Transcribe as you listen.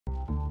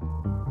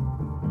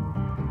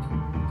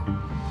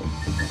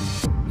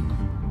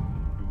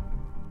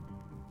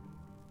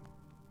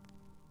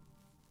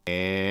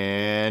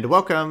And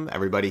welcome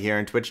everybody here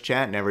in Twitch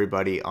chat and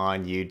everybody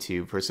on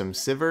YouTube for some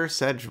Sivir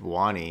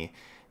Sejuani.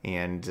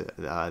 And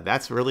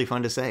that's really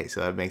fun to say,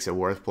 so that makes it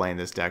worth playing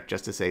this deck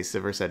just to say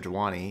Sivir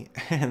Sejuani,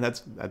 and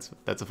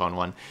that's a fun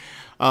one.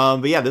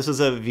 But yeah, this was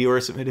a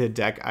viewer submitted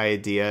deck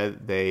idea.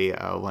 They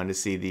wanted to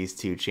see these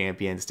two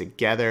champions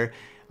together.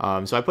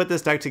 So I put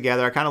this deck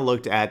together. I kind of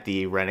looked at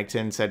the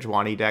Renekton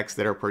Sejuani decks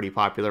that are pretty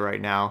popular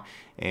right now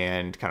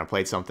and kind of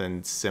played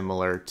something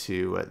similar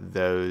to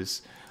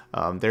those.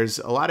 There's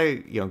a lot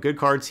of good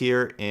cards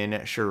here in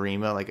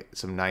Shurima, like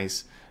some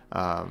nice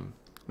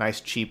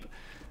cheap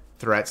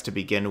threats to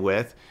begin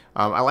with.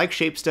 I like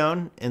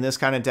Shapestone in this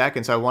kind of deck,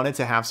 and so I wanted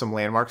to have some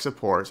landmark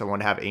support. So I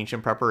wanted to have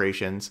Ancient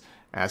Preparations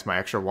as my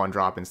extra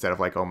 1-drop instead of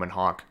like Omen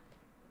Hawk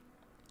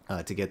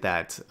to get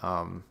that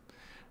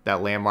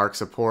that landmark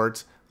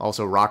support.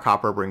 Also,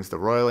 Rockhopper brings the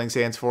Roiling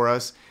Sands for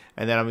us.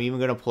 And then I'm even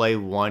going to play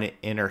one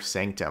Inner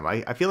Sanctum.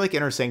 I feel like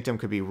Inner Sanctum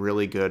could be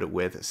really good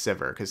with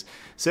Sivir, because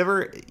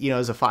Sivir,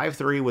 is a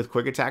 5/3 with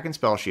Quick Attack and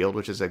Spell Shield,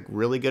 which is a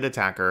really good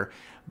attacker,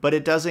 but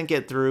it doesn't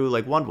get through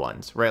like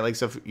 1/1s, right? Like,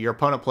 so if your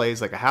opponent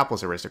plays like a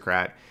Hapless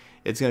Aristocrat,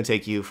 it's going to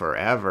take you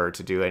forever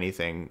to do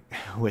anything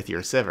with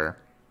your Sivir.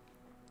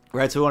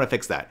 Right, so we want to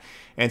fix that.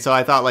 And so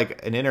I thought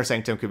like an Inner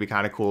Sanctum could be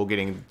kind of cool,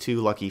 getting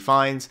 2 lucky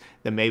finds.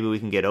 Then maybe we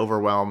can get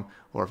Overwhelm,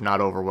 or if not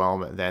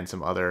Overwhelm, then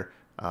some other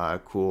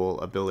cool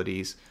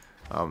abilities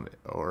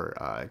or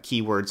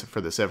keywords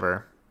for the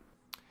Sivir.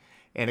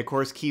 And of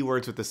course,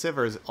 keywords with the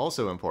Sivir is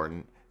also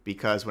important,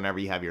 because whenever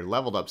you have your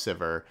leveled up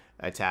Sivir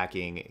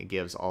attacking, it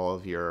gives all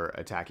of your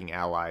attacking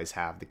allies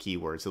have the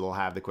keywords. So they'll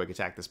have the Quick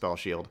Attack, the Spell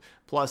Shield,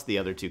 plus the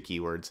other 2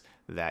 keywords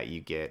that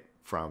you get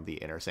from the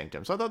Inner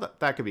Sanctum. So I thought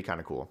that could be kind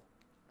of cool.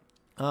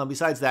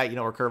 Besides that,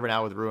 we're curving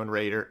out with Ruin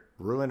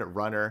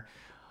Runner.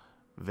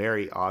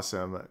 Very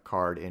awesome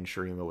card in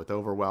Shurima with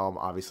Overwhelm.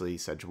 Obviously,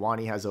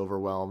 Sejuani has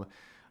Overwhelm.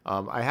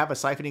 I have a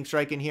Siphoning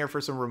Strike in here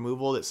for some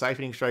removal. That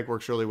Siphoning Strike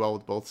works really well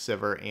with both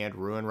Sivir and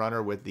Ruin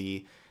Runner with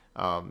the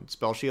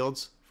spell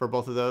shields for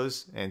both of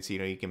those. And so,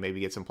 you can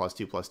maybe get some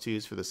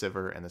 +2/+2s for the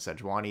Sivir and the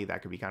Sejuani.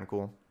 That could be kind of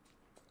cool.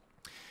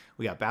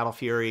 We got Battle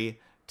Fury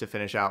to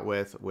finish out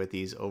with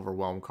these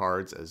Overwhelm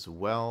cards as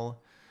well.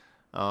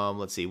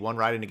 Let's see, 1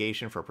 Rider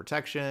Negation for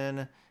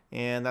protection,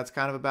 and that's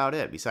kind of about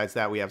it. Besides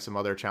that, we have some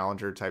other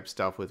Challenger type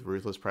stuff with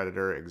Ruthless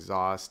Predator,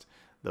 Exhaust.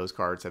 Those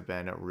cards have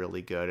been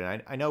really good.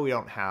 And I know we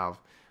don't have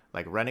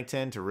like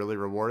Renekton to really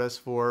reward us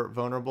for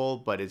Vulnerable,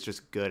 but it's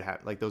just good.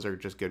 Like, those are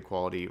just good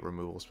quality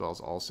removal spells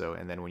also.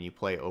 And then when you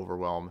play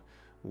Overwhelm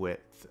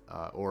with,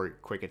 or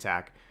Quick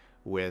Attack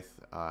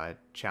with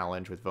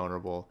Challenge with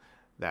Vulnerable,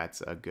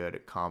 that's a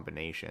good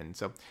combination.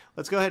 So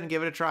let's go ahead and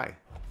give it a try.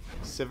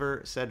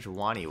 Sivir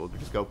Sejuani. We'll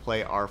just go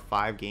play our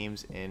 5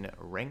 games in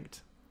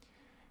Ranked.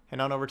 Head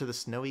on over to the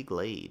Snowy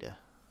Glade.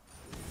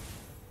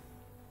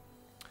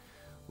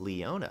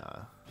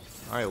 Leona.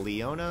 Alright,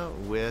 Leona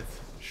with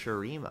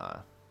Shurima.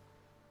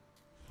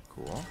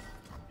 Cool.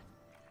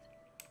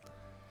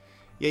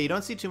 Yeah, you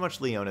don't see too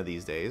much Leona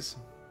these days.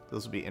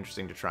 Those will be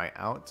interesting to try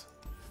out.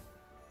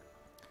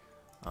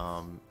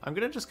 I'm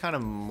going to just kind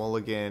of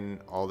mulligan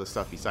all the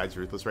stuff besides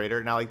Ruthless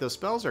Raider. Now, like, those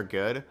spells are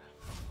good,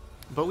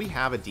 but we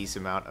have a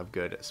decent amount of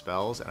good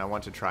spells, and I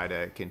want to try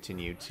to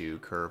continue to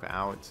curve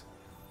out.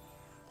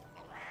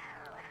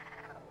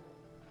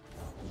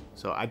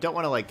 So I don't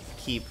want to, like,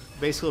 keep...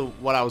 Basically,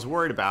 what I was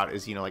worried about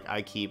is, like,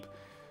 I keep,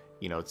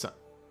 it's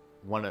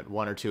one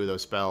or 2 of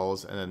those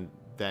spells, and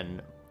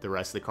then the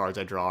rest of the cards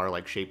I draw are,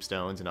 like,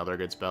 Shapestones and other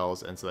good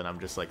spells, and so then I'm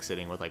just, like,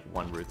 sitting with, like,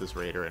 1 Ruthless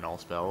Raider and all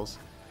spells.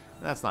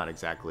 And that's not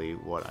exactly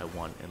what I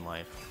want in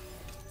life.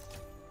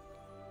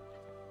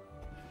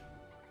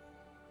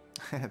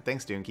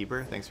 Thanks,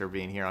 Dunekeeper. Thanks for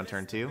being here on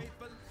turn 2.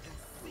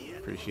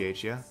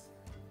 Appreciate you.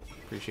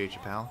 Appreciate you,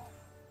 pal.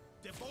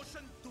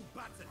 Devotion to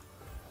battle.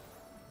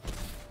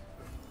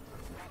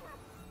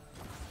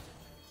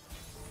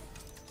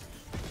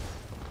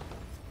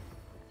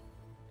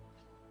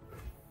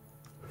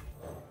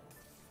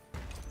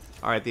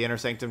 Alright, the Inner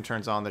Sanctum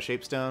turns on the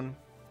Shapestone.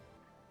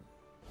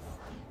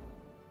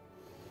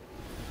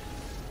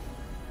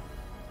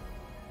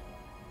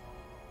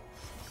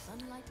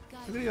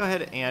 I'm going to go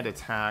ahead and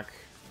attack,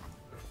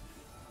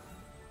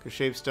 because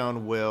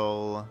Shapestone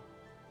will,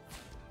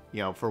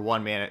 for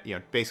 1 mana,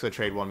 basically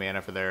trade 1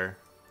 mana for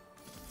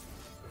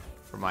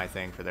my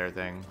thing, for their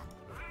thing.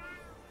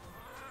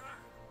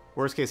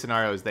 Worst case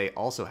scenario is they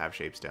also have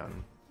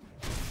Shapestone.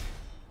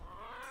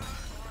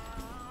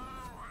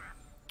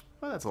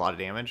 Well, that's a lot of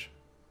damage.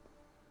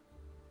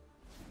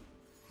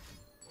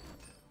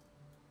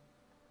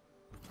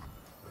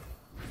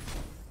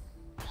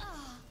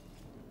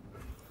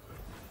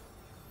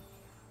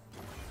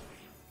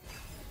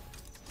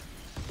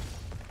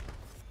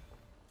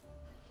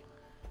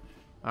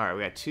 Alright,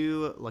 we got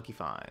 2 lucky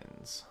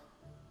finds.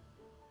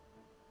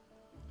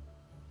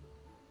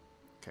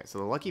 Okay, so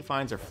the lucky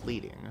finds are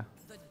fleeting.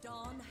 The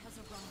dawn has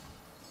arrived.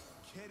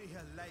 Carry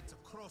her light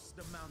across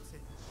the mountain.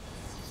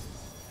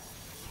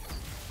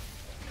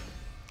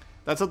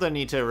 That's something I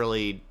need to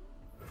really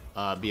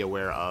be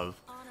aware of.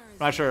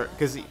 not sure,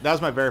 because that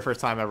was my very first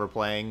time ever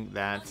playing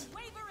that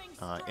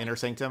Unwavering Inner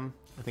Sanctum,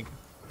 I think,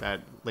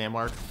 that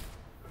landmark.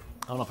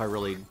 I don't know if I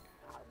really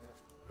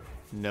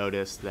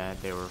noticed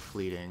that they were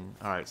fleeting.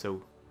 Alright,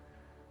 so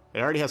it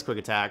already has quick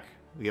attack.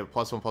 We have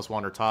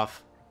 +1/+1 or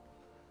tough.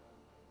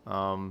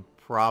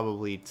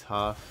 Probably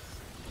tough.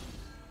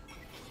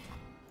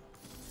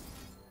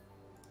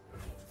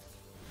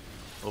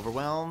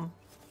 Overwhelm.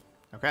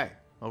 Okay,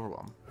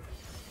 overwhelm.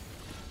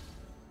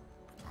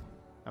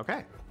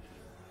 Okay.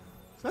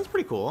 So that's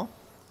pretty cool.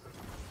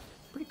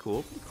 Pretty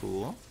cool, pretty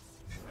cool.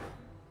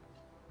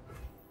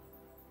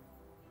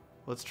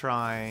 Let's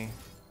try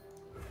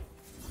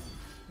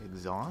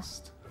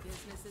exhaust.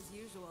 Business as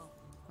usual.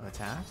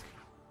 Attack.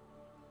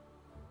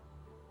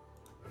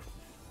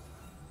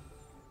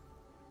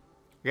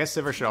 I guess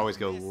Sivir should always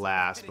go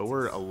last, but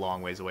we're a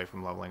long ways away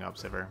from leveling up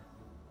Sivir.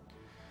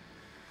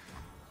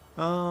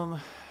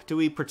 Do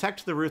we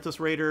protect the Ruthless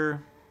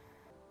Raider?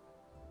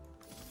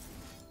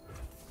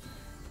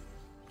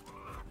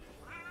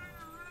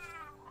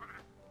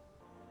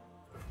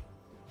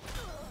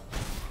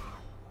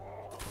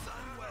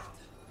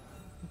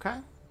 Okay,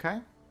 okay.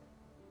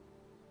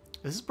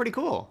 This is pretty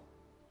cool.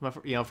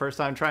 You know, first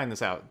time trying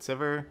this out.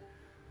 Sivir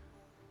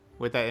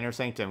with that Inner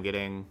Sanctum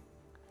getting...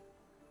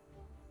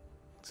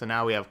 So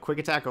now we have Quick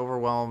Attack,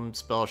 Overwhelm,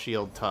 Spell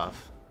Shield,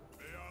 Tough.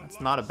 That's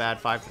not a bad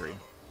 5-3.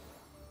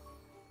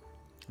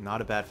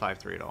 Not a bad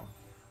 5-3 at all.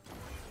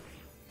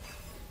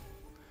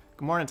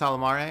 Good morning,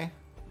 Talamare.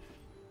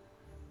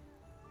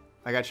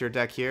 I got your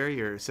deck here,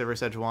 your Sivir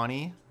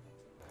Sejuani.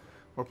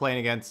 We're playing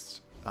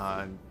against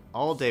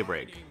all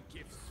Daybreak.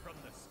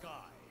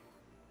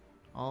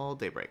 All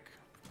Daybreak.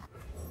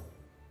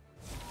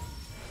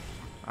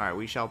 Alright,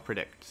 we shall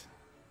predict.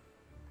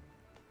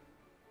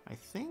 I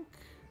think...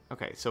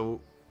 Okay, so...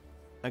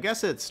 I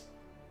guess it's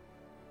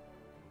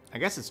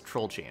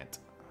Troll Chant.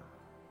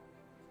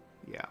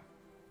 Yeah.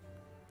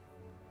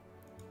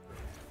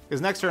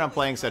 Because next turn I'm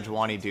playing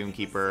Sejuani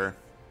Doomkeeper.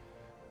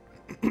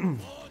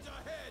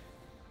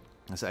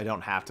 So I don't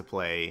have to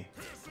play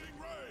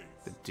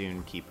the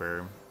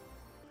Doomkeeper.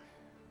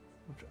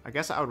 I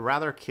guess I would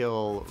rather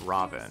kill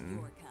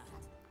Robin.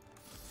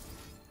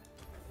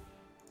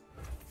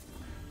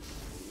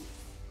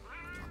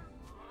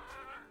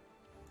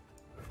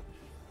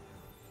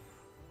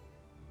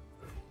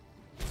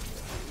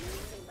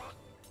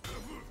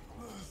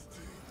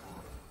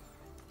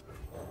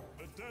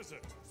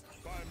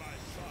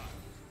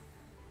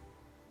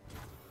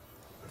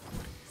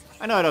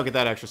 I know I don't get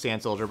that extra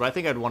Sand Soldier, but I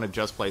think I'd want to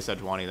just play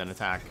Sejuani then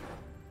attack.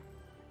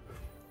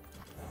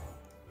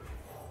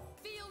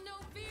 Feel no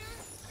fear,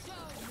 show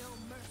no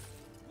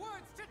mercy.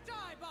 Words to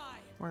die by.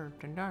 Words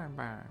to die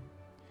by.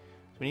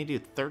 So we need to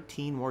do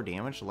 13 more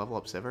damage to level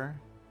up Sivir.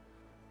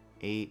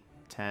 8,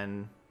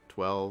 10,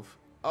 12.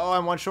 Oh,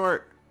 I'm one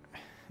short.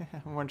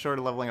 I'm one short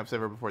of leveling up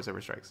Sivir before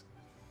Sivir strikes.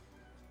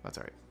 That's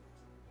alright.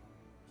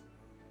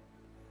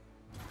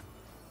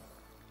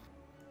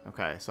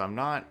 Okay, so I'm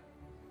not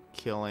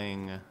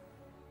killing...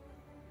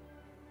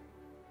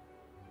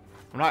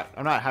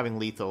 I'm not having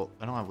lethal.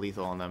 I don't have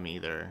lethal on them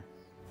either.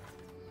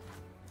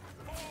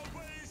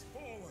 Always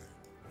forward.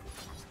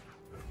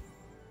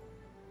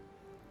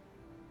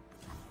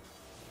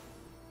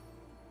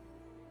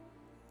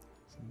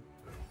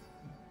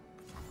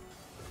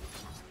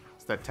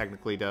 So that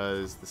technically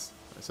does this.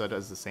 So it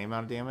does the same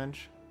amount of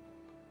damage.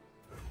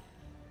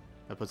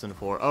 That puts into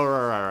 4.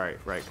 Oh,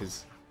 right,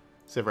 because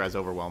Sivir has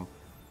Overwhelm,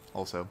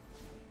 also.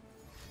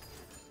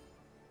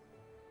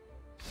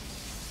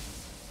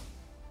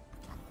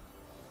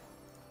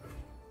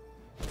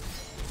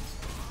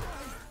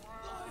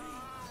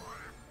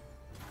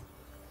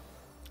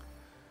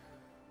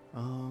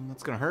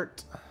 That's gonna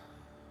hurt. I'm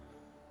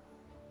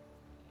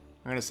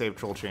gonna save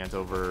Troll Chant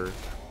over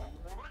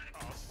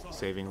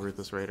saving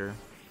Ruthless Raider.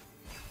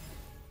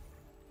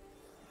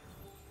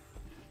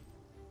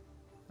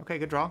 Okay,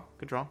 good draw.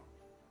 Good draw.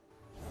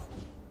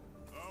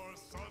 Our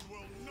sun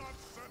will not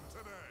set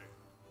today.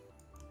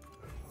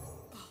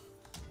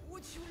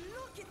 Would you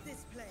look at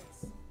this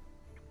place?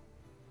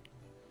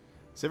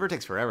 Sivir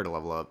takes forever to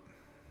level up.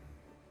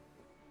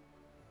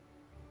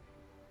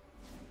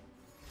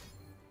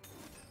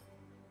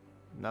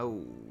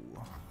 No.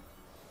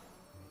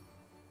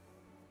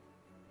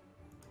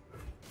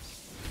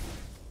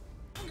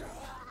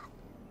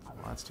 Well,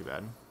 that's too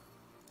bad.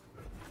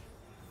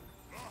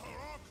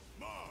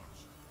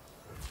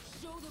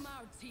 Show them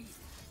our teeth.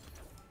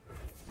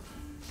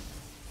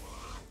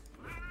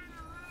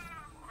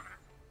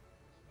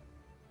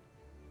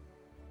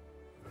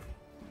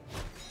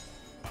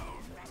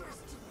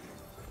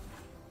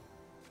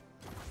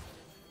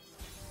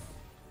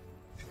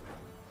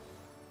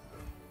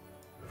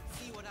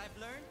 See what I've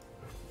learned?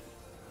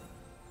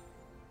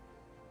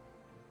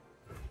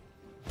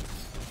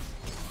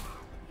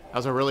 That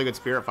was a really good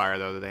Spirit Fire,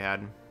 though, that they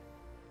had.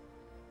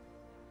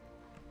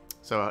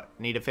 So,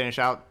 need to finish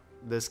out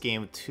this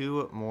game with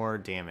 2 more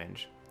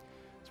damage.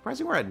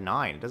 Surprising we're at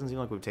 9. It doesn't seem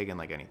like we've taken,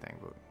 like, anything,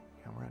 but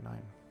yeah, we're at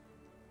 9.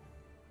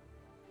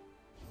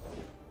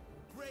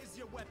 Raise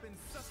your weapons,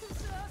 So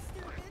stupid.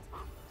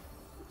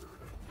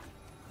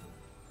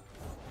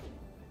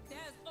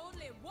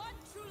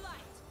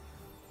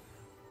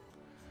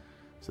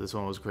 So this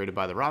one was created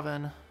by the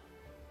Raven.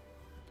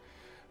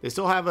 They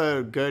still have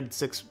a good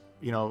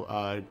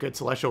good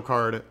Celestial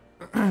card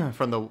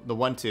from the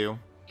 1/2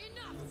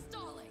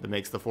 that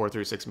makes the 4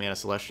 through 6 mana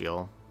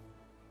Celestial.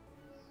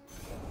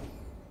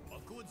 A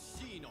good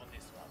scene on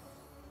this one.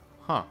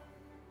 Huh.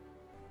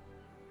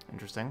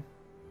 Interesting.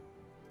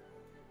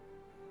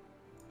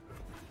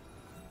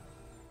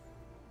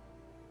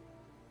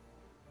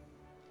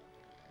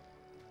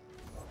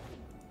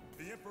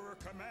 The Emperor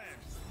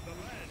commands, the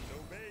land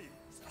obeys.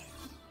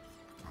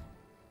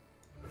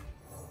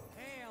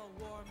 Hail,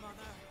 War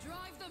Mother.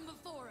 Drive them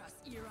before us,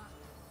 Era.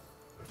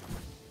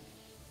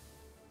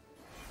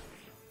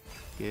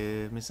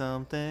 Give me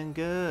something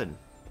good.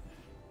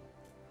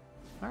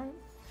 Alright.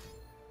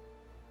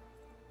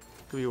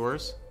 Could be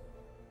worse.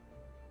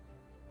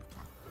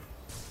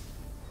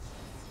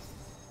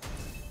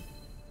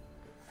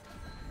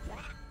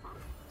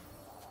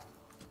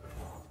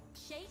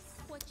 Chase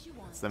what you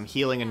want. It's them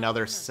healing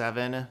another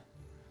 7.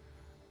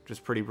 Which is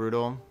pretty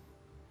brutal.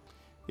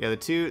 Yeah, the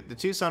two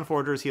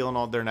Sunforgers healing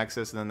all their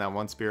Nexus, and then that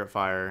one Spirit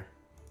Fire.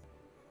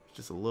 It's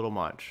just a little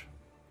much.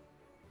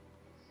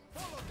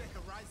 Follow the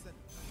horizon.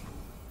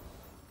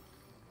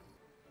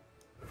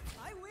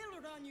 I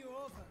will run you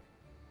over.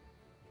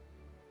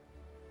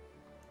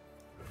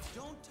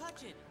 Don't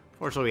touch it.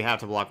 Fortunately, we have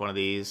to block one of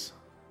these.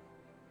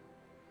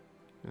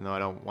 Even though I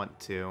don't want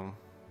to.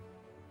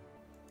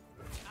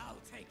 I'll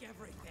take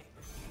everything.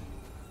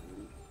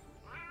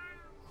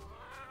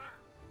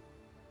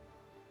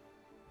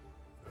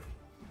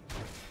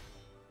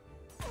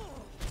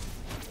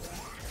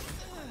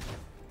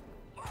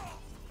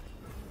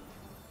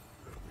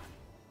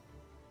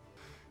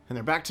 And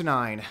they're back to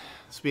 9.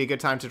 This would be a good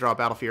time to draw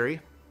Battle Fury.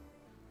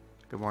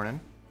 Good morning.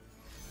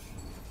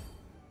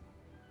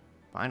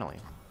 Finally.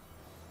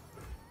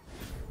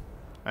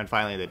 And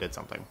finally they did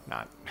something.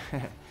 Not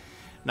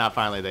not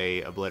finally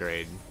they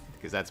obliterated,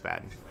 because that's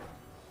bad.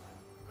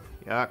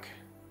 Yuck.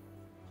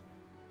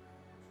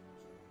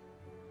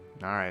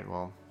 Alright,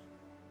 well.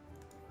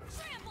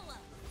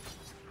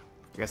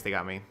 I guess they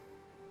got me.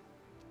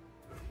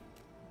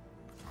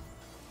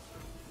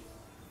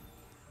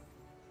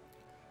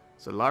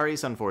 So Lari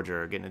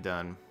Sunforger getting it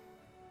done.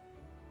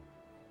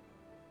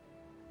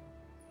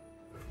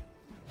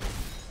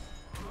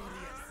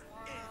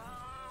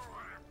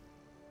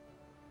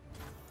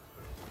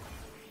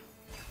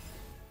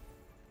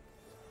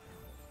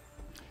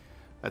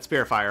 That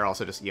Spirit Fire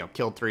also just,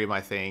 killed 3 of my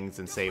things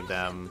and saved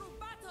them,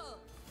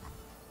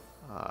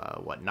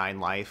 what, 9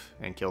 life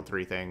and killed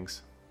 3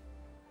 things.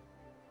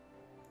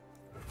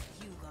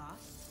 You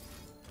lost.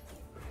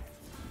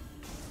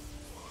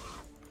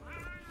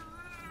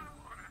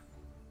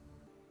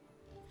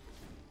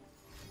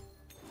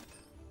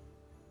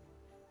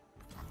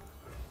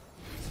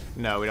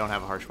 No, we don't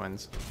have Harsh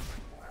Winds.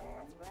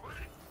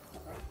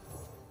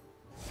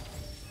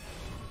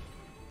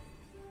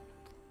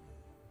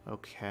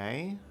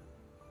 Okay.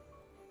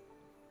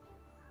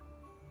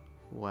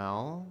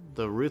 Well,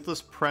 the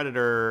Ruthless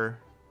Predator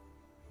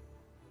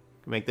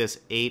can make this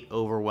 8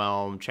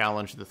 Overwhelm,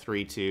 challenge the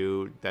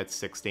 3/2. That's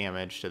 6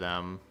 damage to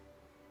them.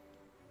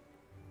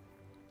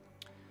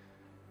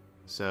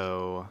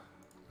 So,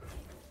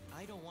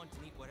 I don't want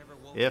to meet whatever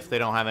wolf if they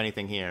don't have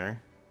anything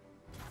here,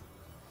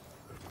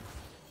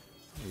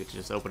 you get to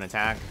just open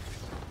attack.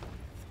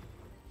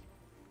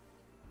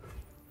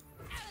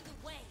 Out of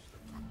the way.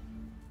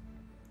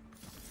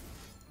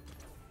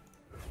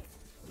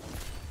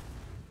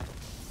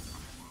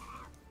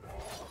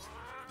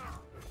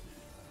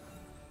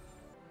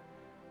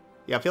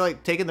 Yeah, I feel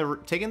like taking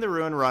the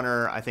Ruin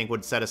Runner, I think,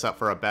 would set us up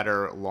for a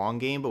better long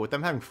game. But with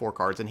them having 4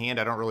 cards in hand,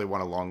 I don't really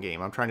want a long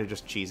game. I'm trying to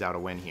just cheese out a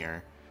win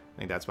here. I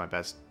think that's my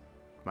best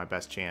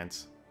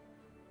chance.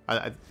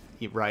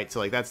 Right. So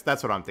like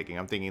that's what I'm thinking.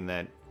 I'm thinking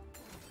that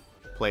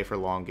play for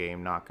long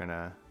game, not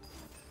gonna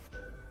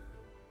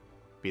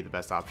be the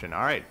best option.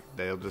 All right,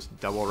 they'll just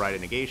double Rite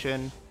of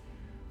Negation,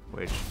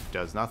 which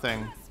does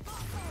nothing,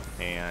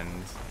 and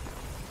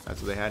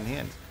that's what they had in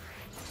hand.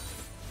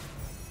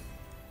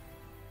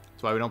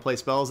 That's why we don't play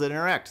spells that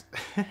interact,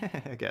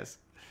 I guess.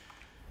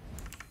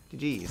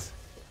 GG's.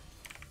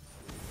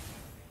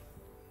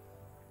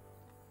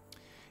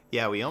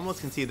 Yeah, we almost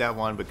conceded that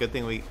one, but good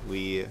thing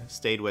we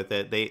stayed with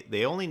it.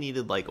 They only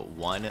needed like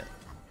 1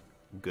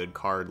 good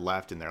card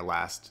left in their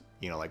last,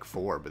 like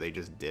 4, but they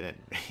just didn't.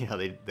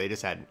 They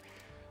just had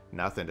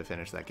nothing to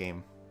finish that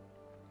game.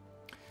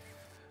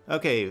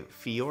 Okay,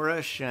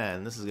 Fiora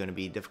Shen. This is going to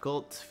be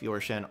difficult.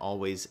 Fiora Shen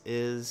always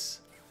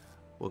is.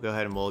 We'll go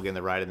ahead and mulligan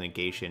the Rite of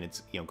Negation.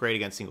 It's great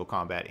against single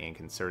combat and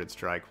concerted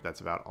strike, but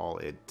that's about all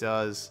it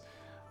does.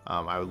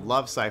 I would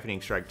love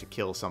Siphoning Strike to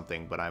kill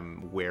something, but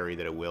I'm wary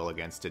that it will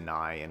against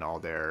Deny and all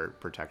their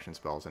protection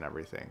spells and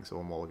everything. So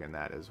we'll mulligan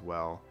that as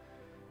well.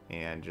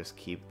 And just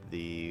keep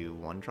the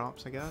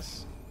 1-drops, I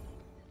guess.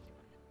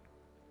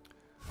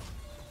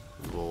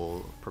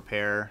 We'll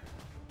prepare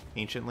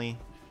Anciently.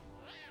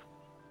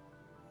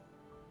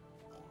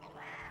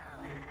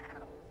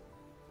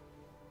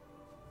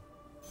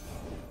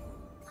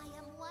 I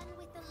am one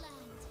with the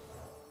land.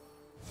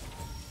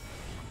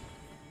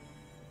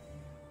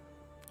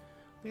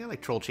 I think I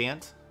like Troll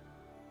Chant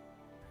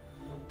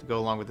to go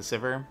along with the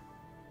Sivir.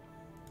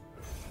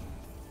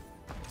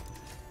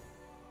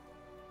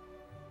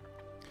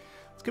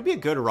 This could be a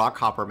good Rock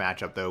Hopper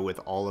matchup, though, with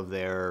all of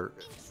their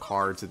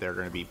cards that they're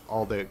going to be,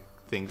 all the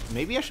things.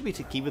 Maybe I should be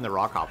keeping the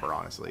Rock Hopper,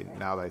 honestly,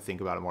 now that I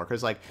think about it more.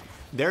 Because, like,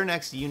 their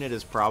next unit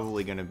is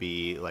probably going to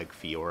be, like,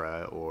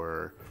 Fiora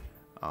or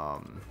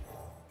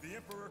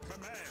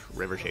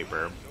River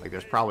Shaper. Like,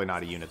 there's probably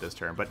not a unit this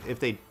turn. But if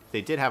they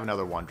did have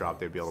another 1-drop,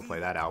 they'd be able to play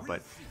that out.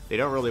 But they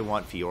don't really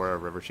want Fiora,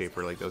 River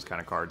Shaper, like, those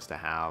kind of cards to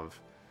have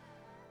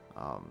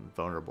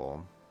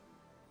vulnerable.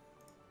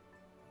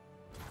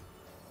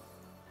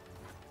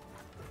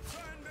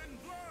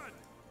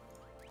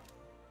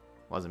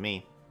 Wasn't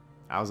me.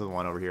 I was the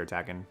one over here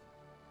attacking.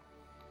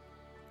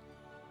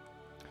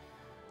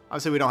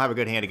 Obviously, we don't have a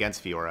good hand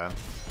against Fiora.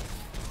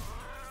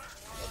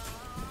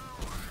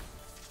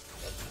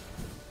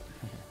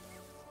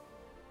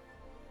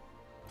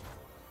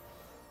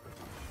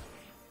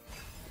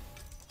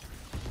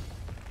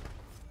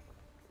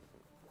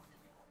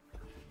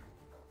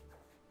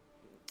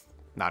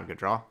 Not a good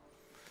draw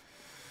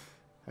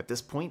at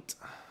this point,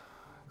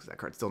 because that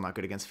card's still not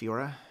good against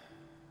Fiora.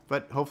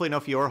 But hopefully no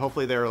Fiora.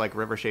 Hopefully they're like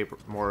River Shaper,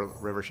 more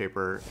River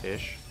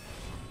Shaper-ish.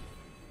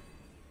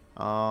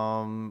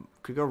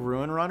 Could go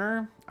Ruin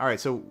Runner. All right,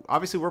 so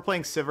obviously we're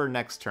playing Sivir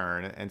next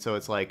turn, and so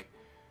it's like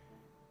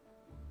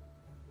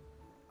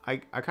I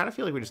kind of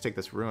feel like we just take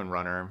this Ruin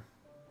Runner,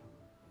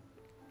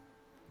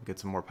 get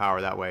some more power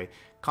that way.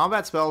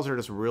 Combat spells are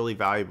just really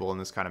valuable in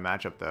this kind of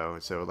matchup, though.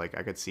 So like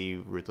I could see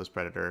Ruthless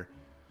Predator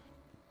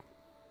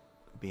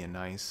being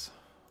nice.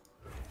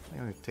 I'm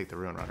gonna take the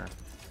Ruin Runner.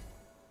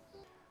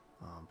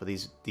 But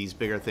these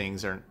bigger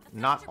things are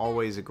not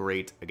always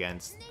great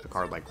against a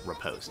card like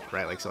Riposte,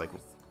 right? Like, so like,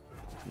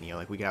 you know,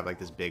 like we could have like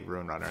this big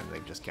Ruin Runner and they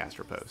just cast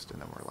Riposte,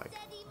 and then we're like,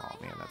 oh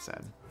man, that's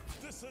sad.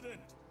 Dissident.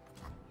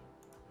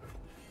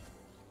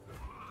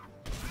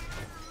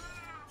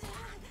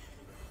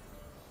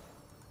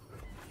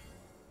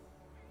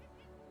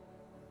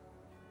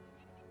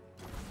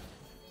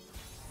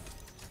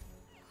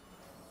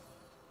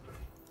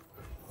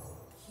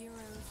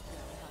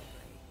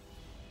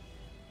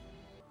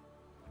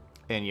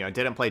 And, you know,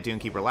 didn't play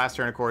Doomkeeper last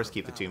turn, of course.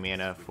 Keep the 2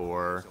 mana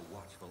for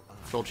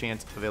Troll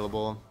Chant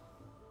available.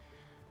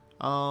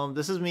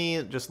 This is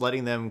me just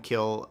letting them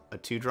kill a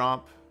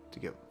 2-drop to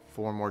get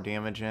 4 more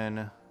damage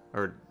in.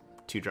 Or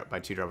 2-drop, by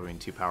 2-drop I mean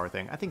 2 power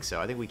thing. I think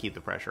so. I think we keep the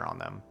pressure on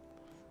them.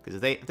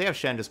 Because if they have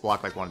Shen, just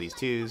block like one of these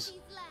 2s.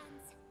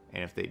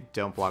 And if they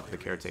don't block with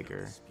the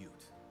Caretaker...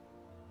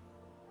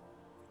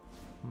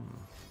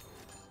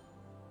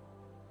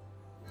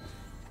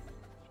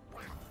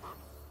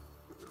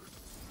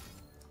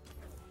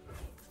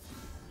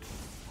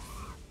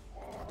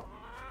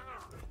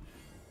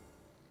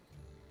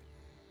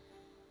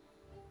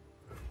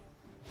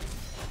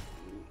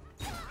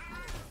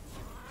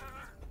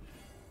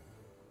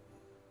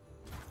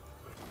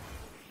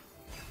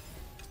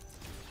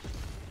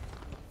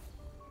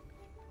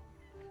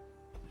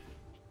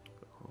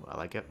 I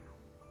like it.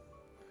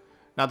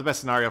 Not the best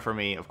scenario for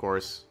me, of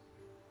course.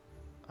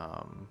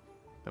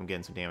 I'm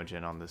getting some damage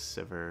in on this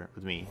Sivir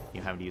with me.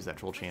 You having to use that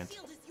Troll Chant.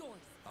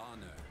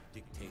 Honor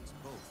dictates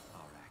both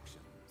our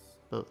actions.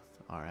 Both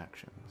our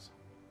actions.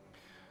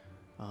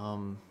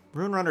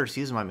 Rune Runner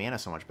uses my mana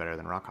so much better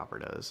than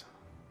Rockhopper does.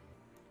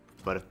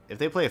 But if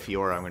they play a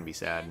Fiora, I'm going to be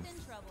sad.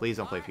 Please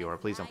don't play Fiora.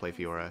 Please don't play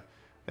Fiora.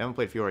 They haven't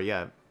played Fiora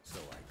yet. So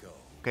I go.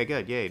 Okay,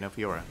 good. Yay, no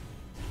Fiora.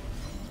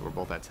 So we're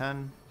both at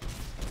 10.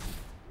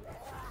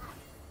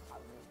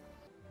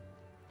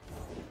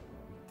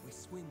 We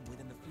swim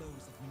within the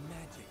flows of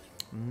magic.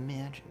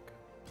 Magic.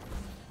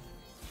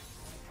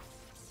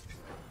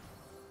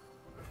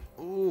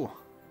 Ooh.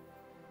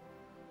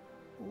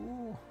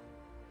 Ooh.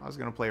 I was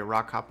gonna play a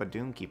Rockhopper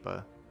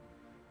Doomkeeper.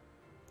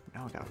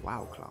 Now I got a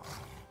Wow Claw.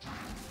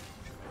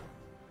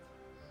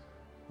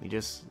 We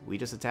just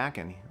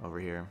attacking over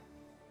here.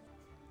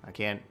 I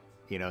can't,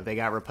 you know, they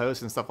got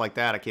riposte and stuff like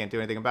that. I can't do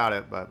anything about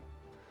it, but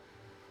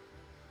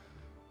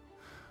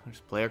I'll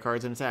just play our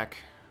cards and attack.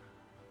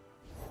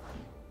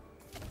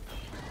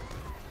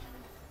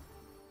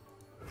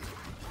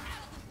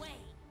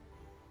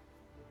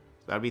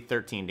 So that'd be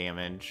 13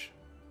 damage.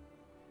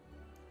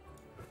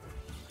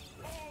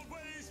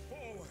 Always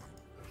forward.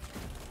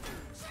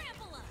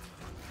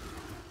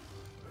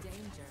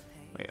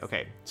 Wait,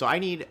 okay. So I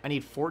need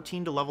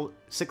 14 to level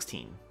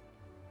 16.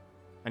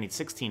 I need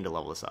 16 to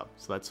level this up.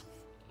 So that's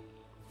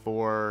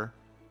 4,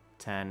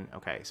 10.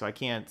 Okay, so I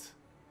can't.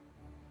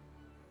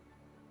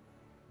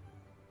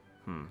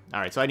 All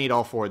right, so I need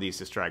all 4 of these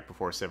to strike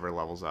before Sivir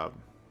levels up.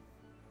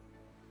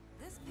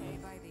 This pay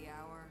by the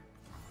hour.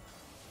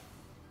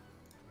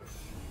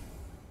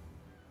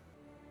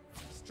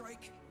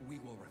 Strike, we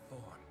will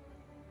reform.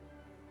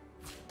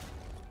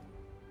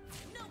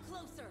 No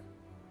closer.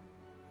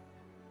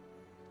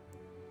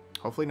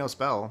 Hopefully no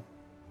spell.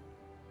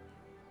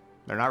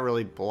 They're not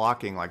really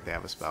blocking like they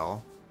have a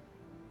spell.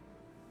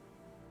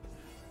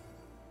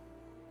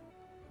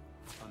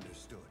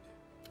 Understood.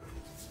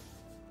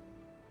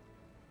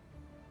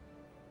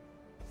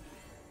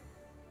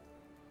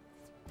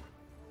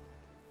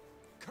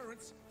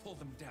 turrets, pull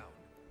them down.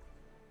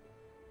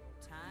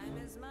 Time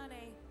is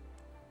money.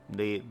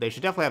 They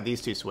should definitely have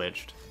these two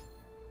switched.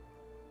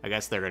 I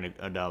guess they're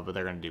gonna no, but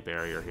they're gonna do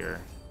barrier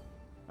here.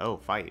 Oh,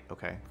 fight.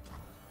 Okay,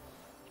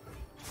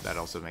 that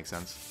also makes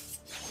sense.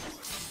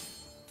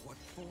 What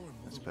form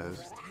will I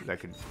suppose that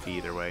could be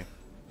either way.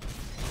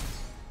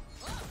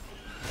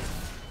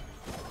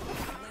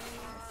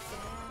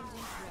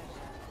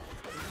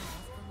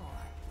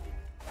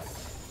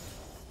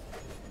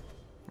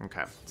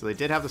 Okay, so they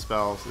did have the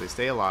spell, so they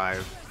stay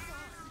alive.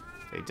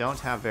 They don't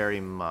have very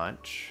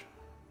much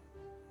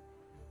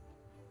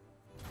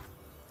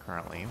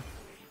currently.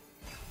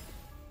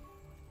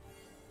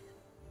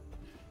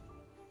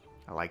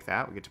 I like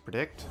that. We get to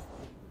predict.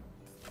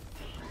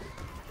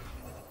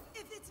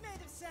 If it's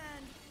made of sand,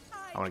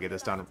 I want to get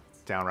this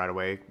down right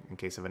away in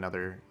case of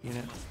another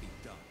unit. must be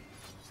done?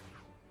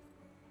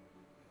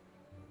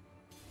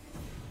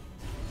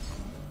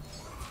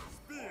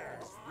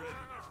 Spears ready.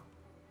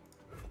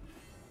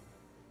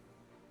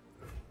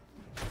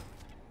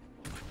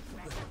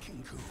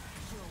 Kinku.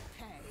 You'll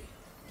pay.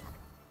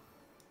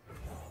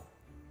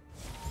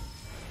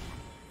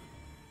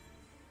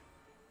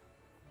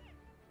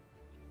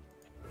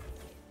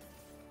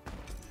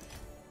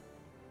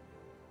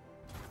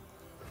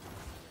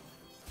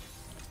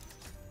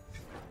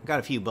 Got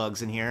a few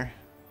bugs in here.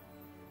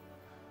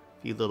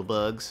 A few little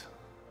bugs.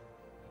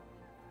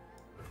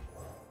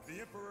 The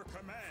Emperor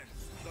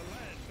commands. The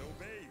land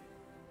obey.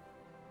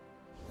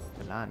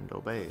 The land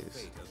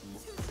obeys. Fate of mo-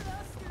 Too slow,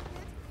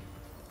 stupid.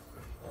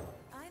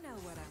 I know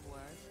what I'm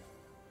worth.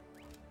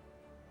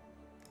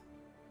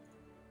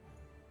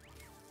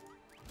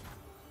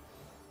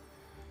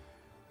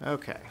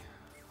 Okay.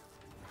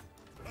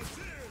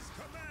 Azir's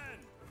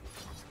command.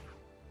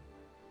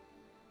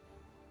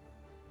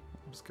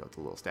 Just go with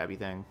the little stabby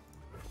thing.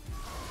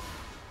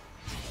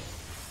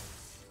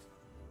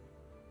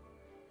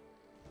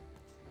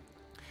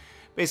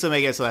 Basically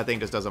make it so that thing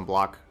just doesn't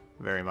block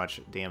very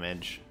much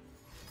damage.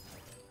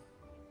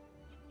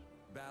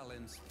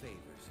 balance favors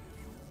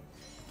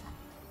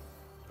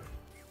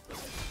you.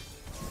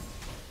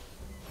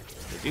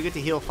 They do get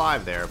to heal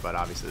 5 there, but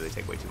obviously they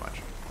take way too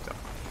much. So,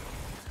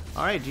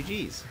 alright, GG's. They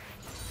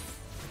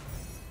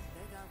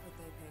got what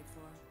they paid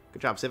for.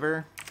 Good job,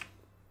 Sivir.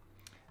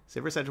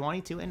 Sivir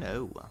Sejuani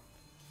 2-0.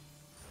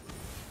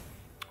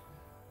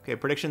 Okay,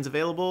 predictions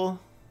available.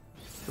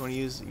 If you want to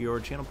use your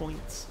channel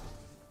points.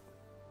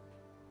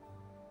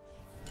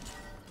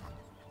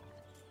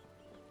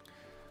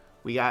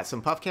 We got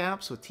some puff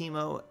caps with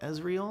Teemo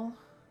Ezreal.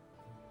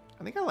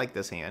 I think I like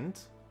this hand.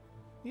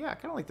 Yeah, I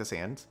kind of like this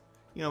hand.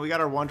 You know, we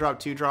got our 1-drop,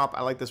 2-drop.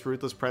 I like this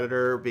Ruthless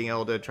Predator being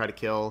able to try to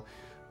kill.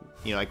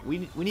 You know, like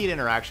we need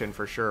interaction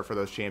for sure for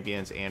those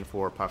champions and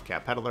for Puff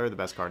Cap Peddler, the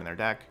best card in their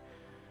deck.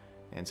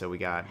 And so we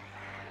got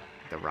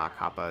the Rock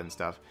Hoppa and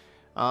stuff.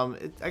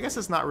 I guess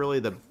it's not really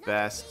the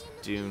best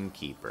Dune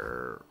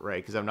Keeper,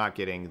 right? Because I'm not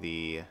getting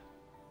the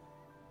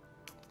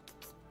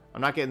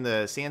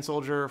Sand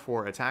Soldier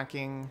for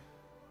attacking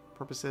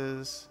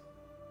purposes,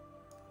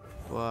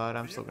 but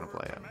I'm still gonna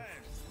play it.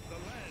 The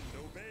land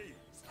obeys.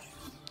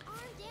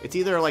 It's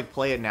either like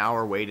play it now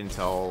or wait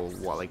until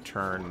what, like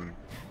turn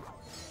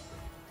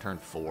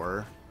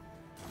 4.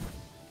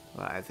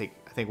 I think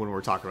when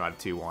we're talking about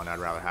 2-1, I'd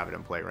rather have it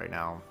in play right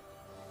now.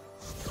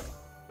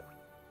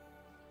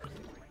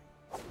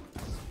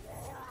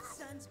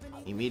 Sun's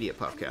beneath Immediate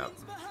puff cap.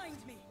 Enemies behind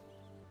me.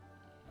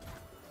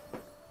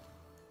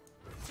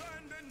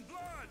 Sand and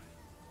blood.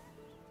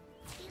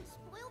 Can't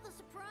spoil the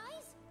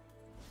surprise.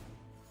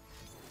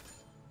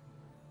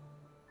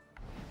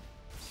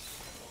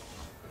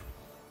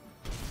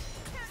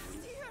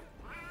 Cast here.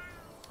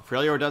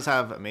 Freljord does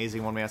have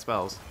amazing 1-mana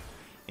spells,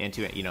 and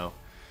you know,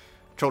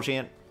 Troll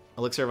Chant,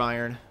 Elixir of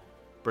Iron,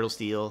 Brittle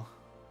Steel,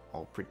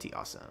 all pretty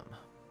awesome.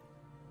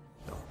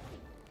 Oh,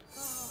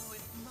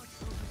 if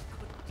mushrooms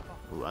could talk.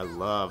 Ooh, I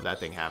love that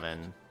thing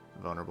having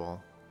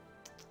vulnerable.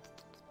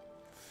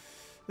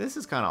 This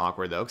is kind of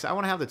awkward though, because I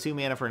want to have the 2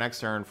 mana for next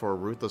turn for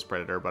Ruthless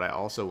Predator, but I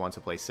also want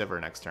to play Sivir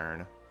next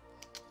turn.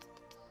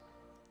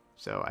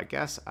 So I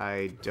guess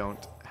I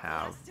don't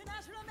have To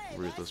natural melee,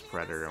 Ruthless let's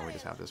Predator, and we sail.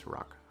 just have this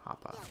Rock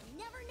Hoppa.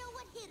 They'll never know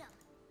what hit 'em.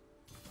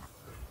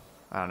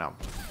 I don't know.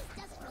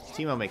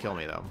 Teemo may kill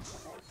me though.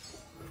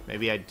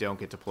 Maybe I don't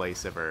get to play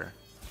Sivir.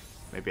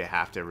 Maybe I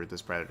have to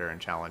Ruthless Predator and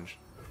challenge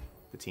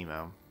the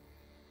Teemo.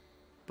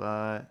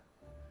 But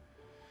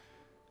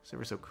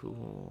Sivir's so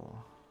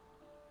cool.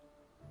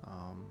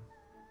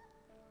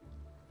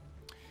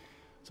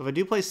 So if I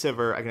do play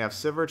Sivir, I can have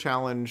Sivir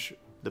challenge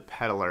the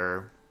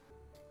Peddler.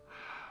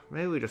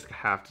 Maybe we just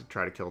have to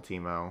try to kill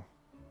Teemo.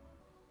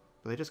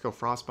 But they just go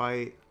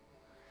Frostbite.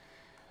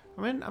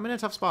 I'm in a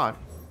tough spot.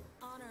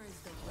 Honor is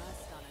the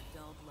rust on a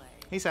dull blade.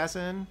 Hey,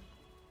 Assassin.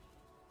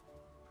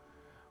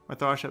 My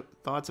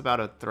thoughts about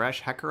a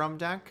Thresh Hecarim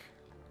deck?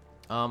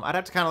 I'd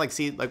have to kind of like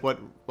see like what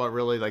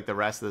really like the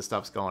rest of the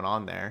stuff's going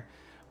on there.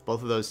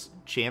 Both of those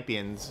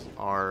champions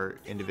are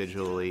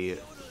individually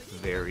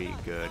very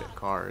good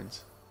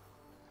cards.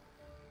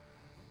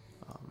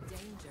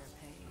 Danger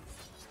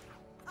pays.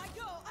 I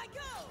go!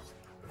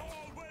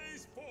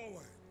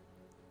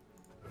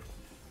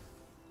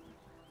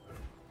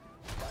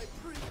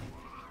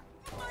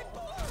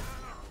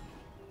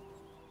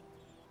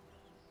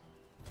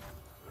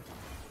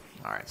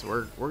 Alright,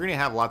 so we're gonna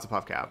have lots of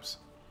puff caps.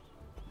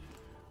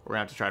 We're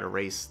gonna have to try to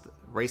race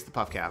the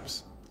puff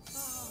caps.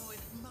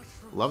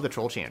 Love the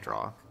troll chant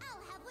draw.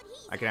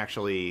 I can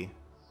actually...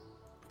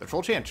 The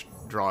troll chant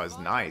draw is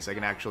nice. I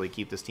can actually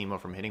keep this Teemo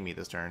from hitting me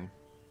this turn.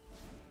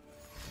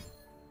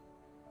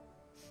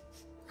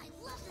 I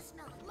love the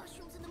smell of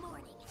mushrooms in the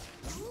morning.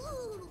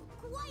 Ooh,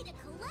 quite a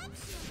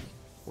collection.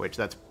 Which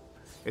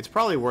it's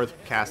probably worth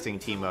casting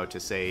Teemo to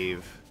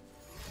save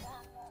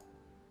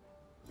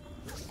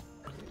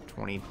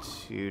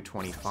 22,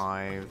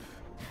 25.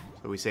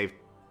 So we save.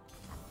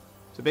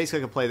 So basically,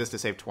 I could play this to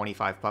save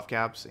 25 puff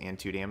caps and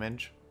 2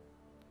 damage.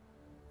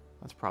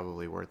 That's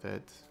probably worth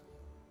it.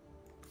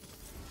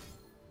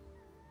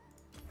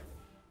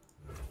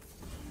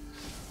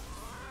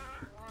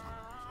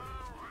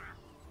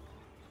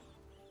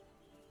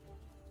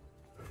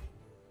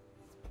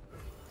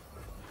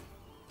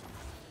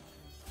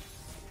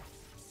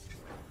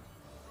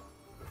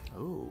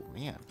 Oh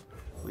man,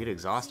 we had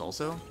exhaust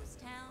also.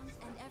 Towns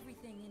and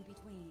everything in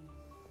between.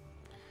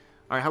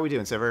 All right, how we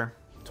doing, Sivir?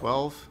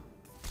 12?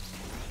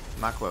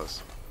 Not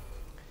close.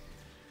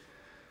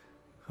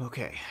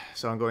 Okay,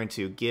 so I'm going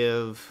to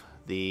give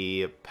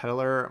the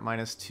Peddler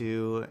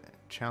 -2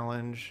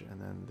 challenge, and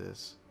then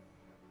this.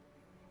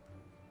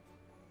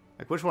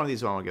 Like, which one of these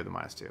do I want to give the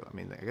 -2? I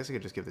mean, I guess I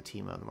could just give the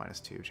Teemo the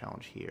 -2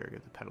 challenge here,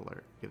 give the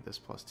Peddler, give this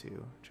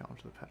 +2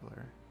 challenge to the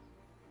Peddler.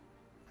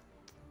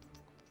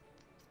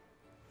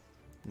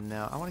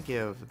 No, I want to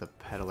give the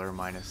Peddler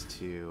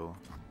 -2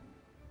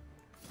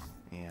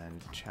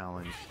 and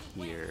challenge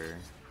here.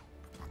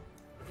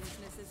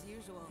 Business as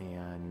usual.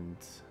 And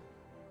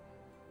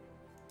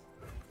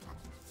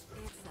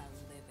It's a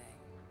living.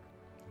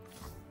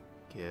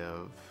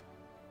 give...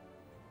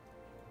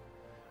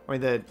 I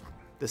mean,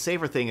 the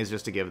safer thing is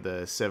just to give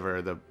the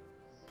Sivir the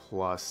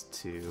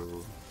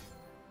 +2,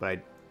 but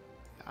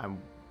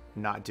I'm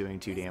not doing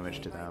 2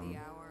 damage to them.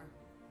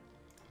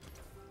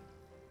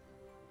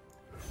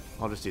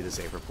 I'll just do the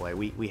safer play.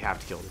 We have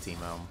to kill the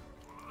Teemo.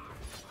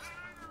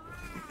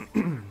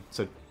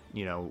 So,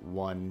 you know,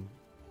 one...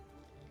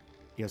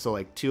 You know, so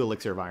like 2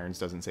 Elixir of Irons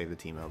doesn't save the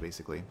Teemo,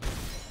 basically.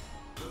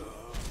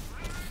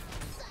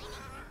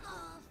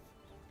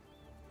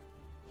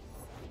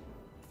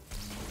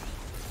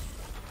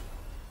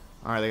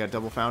 Alright, they got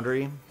double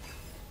Foundry.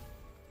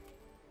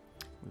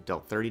 We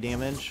dealt 30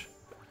 damage.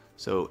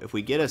 So if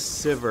we get a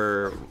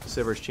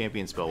Sivir's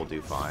Champion spell, we'll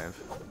do 5.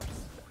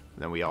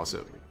 And then we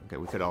also... Okay,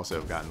 we could also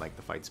have gotten, like,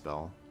 the fight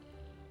spell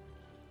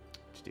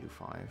to do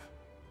 5.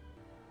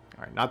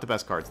 Alright, not the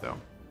best cards, though.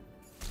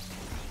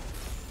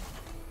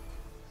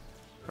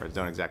 Cards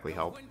don't exactly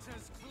help.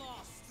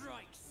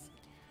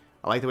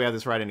 I like that we have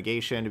this Rite of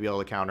Negation to be able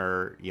to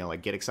counter, you know,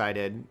 like, Get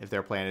Excited. If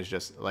their plan is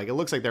just... Like, it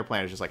looks like their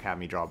plan is just, like, have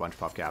me draw a bunch of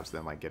puff caps,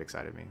 then, like, Get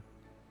Excited me.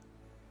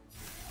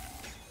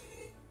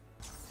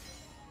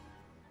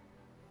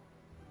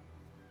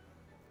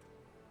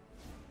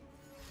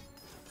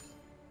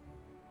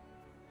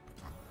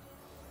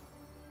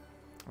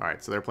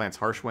 Alright, so their plan's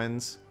Harsh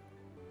Winds.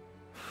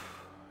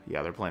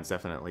 Yeah, their plan's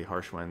definitely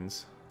Harsh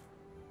Winds.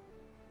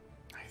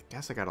 I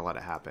guess I gotta let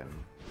it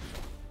happen.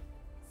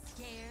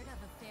 Scared of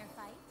a fair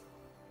fight?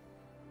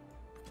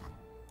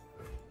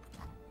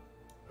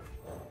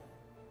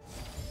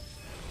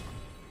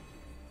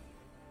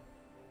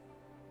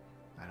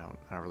 I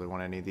don't really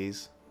want any of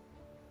these.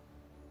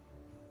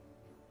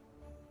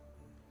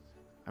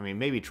 I mean,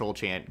 maybe Troll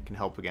Chant can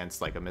help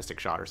against, like, a Mystic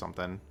Shot or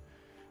something.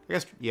 I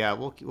guess, yeah,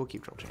 we'll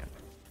keep Troll Chant.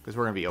 Because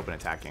we're going to be open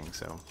attacking,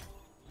 so...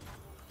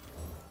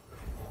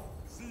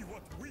 See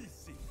what we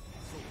see.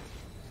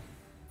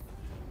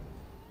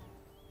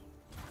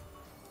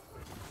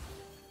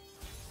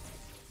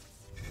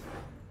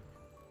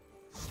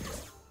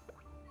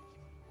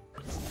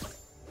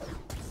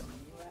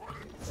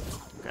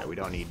 Okay, we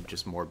don't need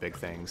just more big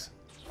things.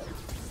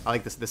 I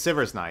like this. The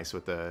Sivir's nice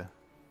with the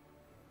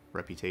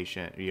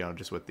reputation, you know,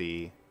 just with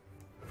the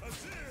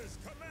Azir's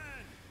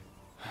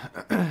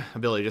command.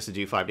 ability just to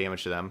do 5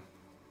 damage to them.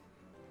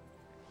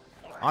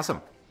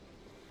 Awesome.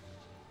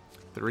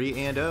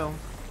 3-0.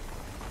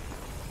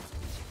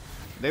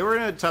 They were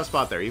in a tough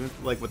spot there. Even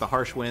like with the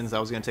Harsh Winds, that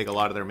was going to take a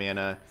lot of their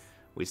mana.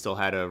 We still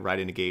had a Rite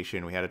of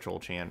Negation. We had a Troll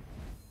Chant.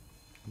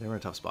 They were in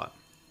a tough spot.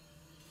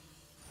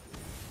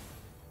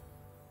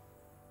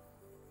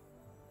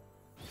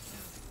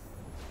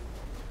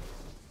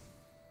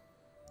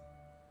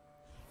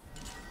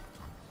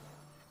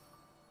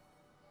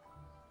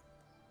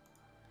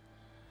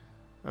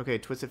 Okay,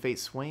 Twisted Fate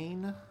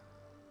Swain.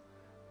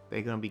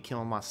 They're going to be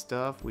killing my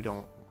stuff. We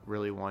don't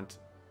really want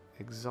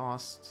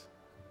exhaust.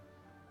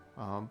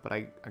 But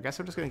I guess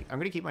I'm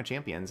gonna keep my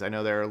champions. I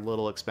know they're a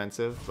little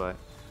expensive, but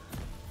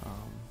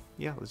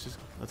yeah,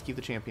 let's keep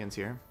the champions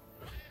here.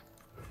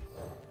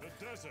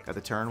 Got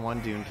the turn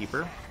 1 Dune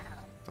Keeper.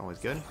 It's always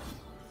good.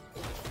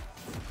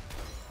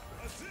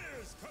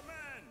 Azir's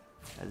command.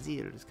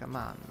 Azir's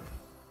command.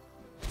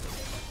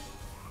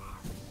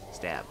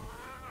 Stab.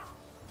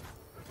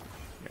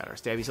 Got our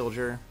Stabby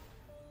Soldier.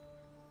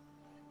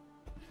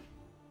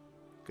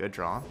 Good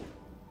draw.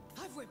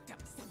 I've whipped up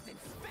something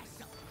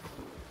special.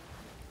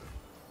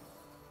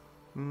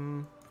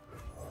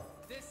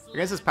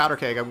 Against this Powder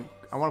Keg,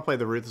 I want to play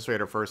the Ruthless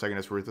Raider first. I can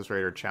just Ruthless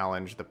Raider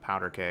challenge the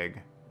Powder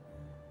Keg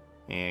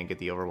and get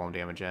the overwhelm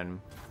damage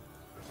in.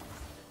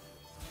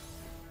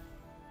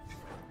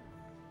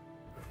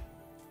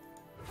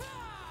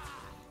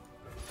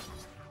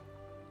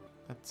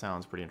 That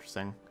sounds pretty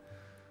interesting.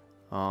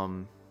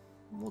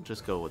 We'll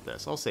just go with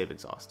this. I'll save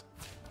Exhaust.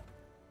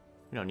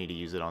 We don't need to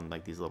use it on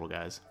like these little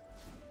guys.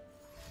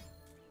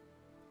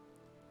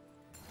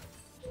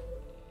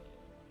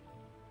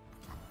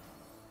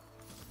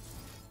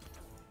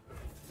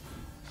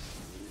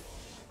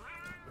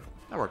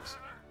 That works.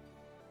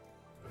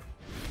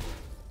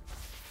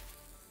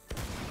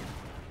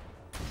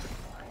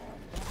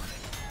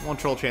 One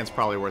troll chance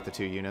probably worth the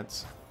 2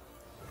 units.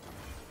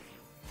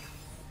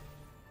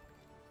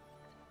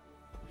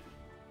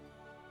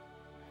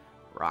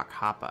 Rock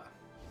Hopper.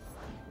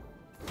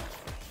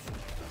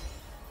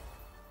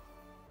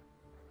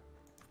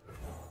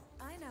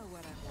 I know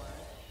what I want.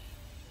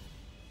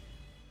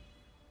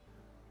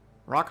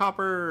 Rock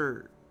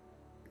Hopper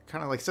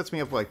kind of like sets me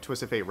up with like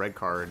Twist of Fate red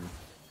card.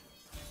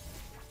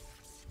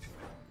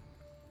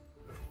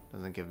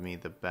 Doesn't give me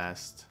the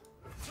best.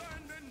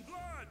 Sand and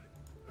blood.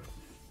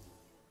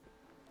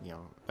 You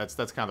know, that's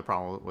kind of the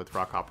problem with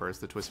Rock Hopper is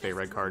the Twist of Fate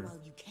red card. Well,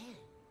 you can.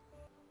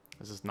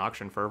 This is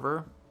Noxian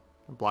Fervor.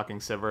 Blocking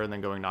Sivir and then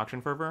going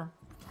Noxian Fervor.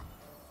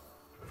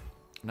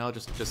 No,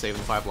 just save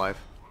them 5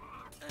 life.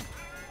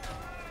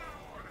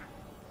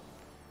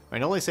 I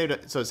mean, it only saved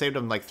it, so it saved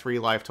them like 3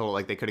 life total.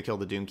 Like they could have killed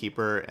the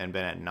Doomkeeper and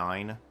been at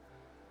 9.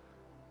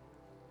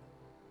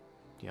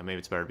 Yeah, maybe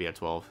it's better to be at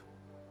 12.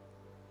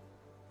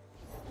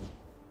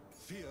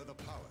 Fear the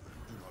power you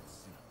do not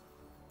see.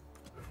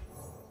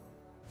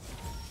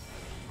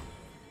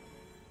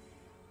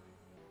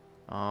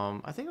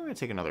 I think I'm gonna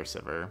take another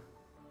Sivir.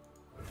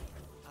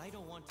 I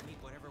don't want to meet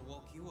whatever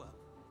woke you up.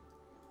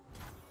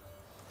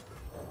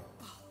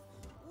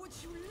 Would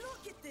you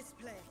look at this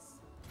place?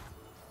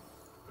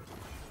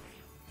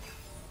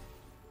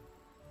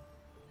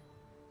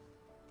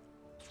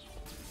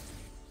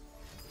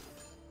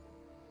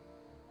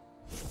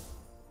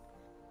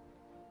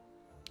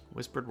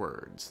 Whispered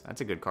Words.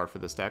 That's a good card for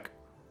this deck.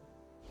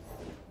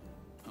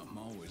 I'm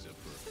always up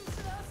for.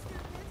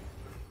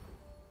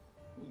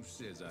 Who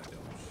says I don't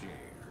share?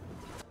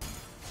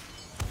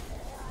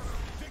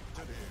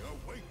 Victory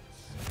awaits.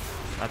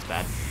 That's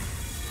bad.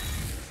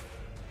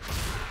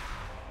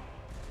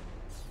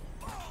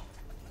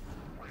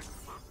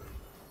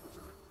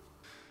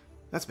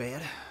 That's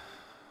bad.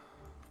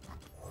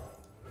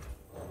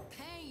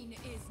 Pain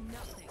is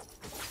nothing.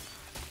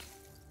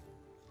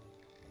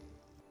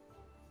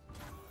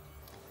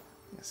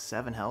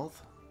 7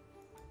 health.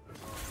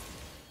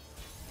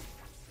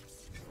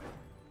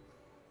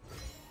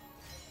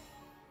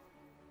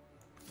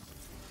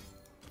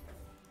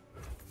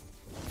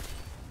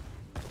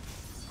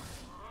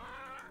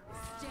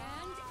 Stand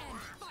and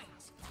fight.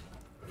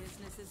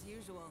 Business as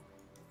usual.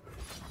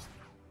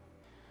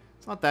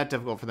 It's not that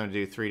difficult for them to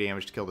do 3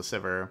 damage to kill the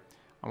Sivir.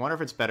 I wonder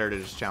if it's better to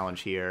just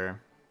challenge here.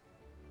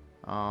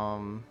 I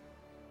kind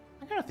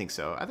of think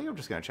so. I think I'm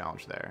just gonna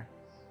challenge there.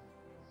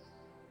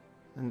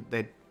 And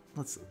they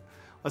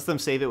let's them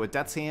save it with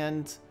Death's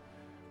Hand.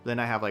 Then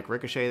I have like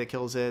Ricochet that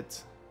kills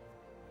it,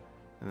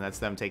 and that's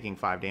them taking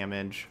 5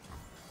 damage.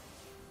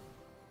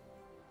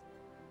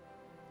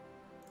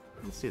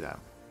 Let's do that.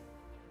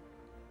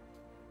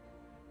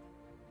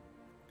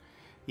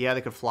 Yeah,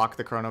 they could flock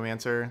the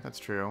Chronomancer. That's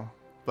true,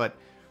 but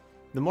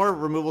the more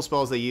removal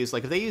spells they use,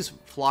 like if they use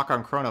Flock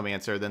on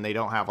Chronomancer, then they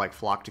don't have like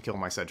Flock to kill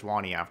my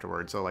Sejuani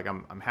afterwards. So like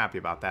I'm happy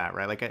about that,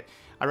 right? Like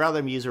I'd rather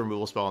them use a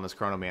removal spell on this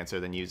Chronomancer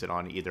than use it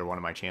on either one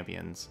of my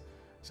champions.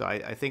 So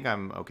I think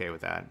I'm okay with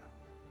that.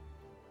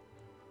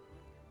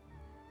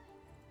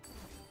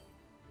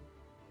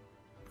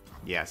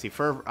 Yeah, see,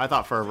 I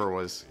thought Fervor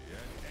was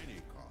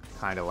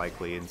kind of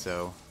likely, and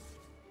so...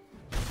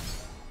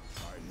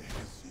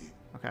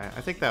 Okay,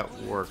 I think that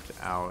worked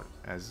out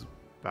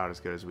about as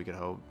good as we could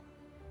hope.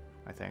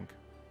 I think.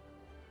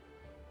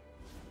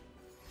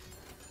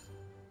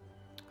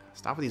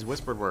 Stop with these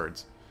whispered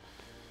words.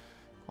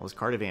 All this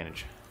card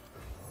advantage.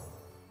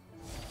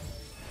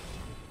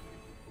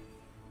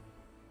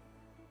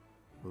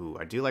 Ooh,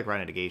 I do like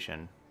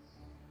Renegation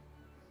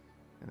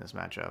in this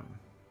matchup.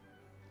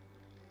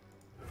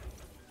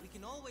 We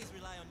can always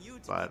rely on you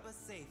to But- keep us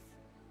safe.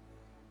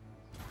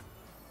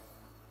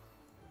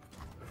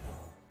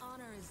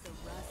 Honor is the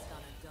rust on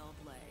a dull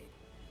blade.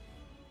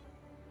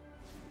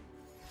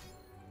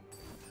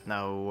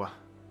 No.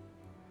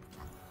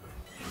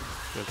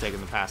 Should have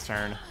taken the pass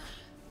turn.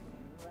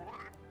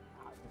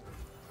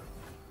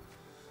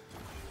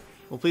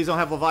 Well, please don't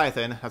have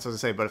Leviathan. That's what I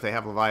say, but if they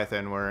have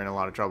Leviathan, we're in a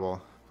lot of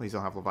trouble. Please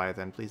don't have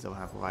Leviathan. Please don't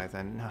have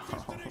Leviathan. No.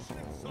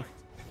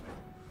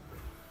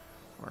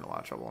 We're in a lot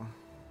of trouble.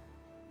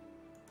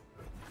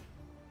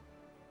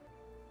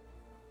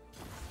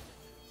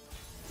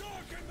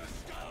 Darken the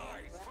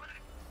skies.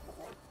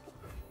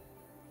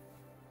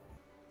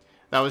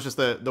 That was just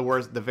the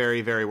worst, the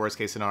very, very worst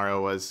case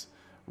scenario was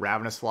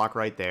Ravenous Flock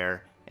right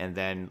there, and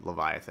then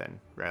Leviathan,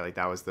 right? Like,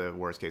 that was the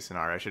worst case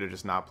scenario. I should have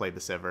just not played the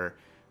Sivir.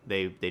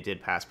 They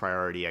did pass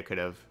priority. I could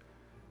have,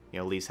 you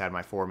know, at least had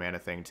my 4 mana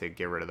thing to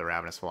get rid of the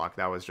Ravenous Flock.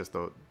 That was just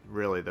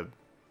really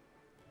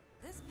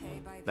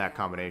that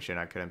combination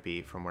I couldn't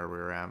beat from where we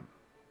were at.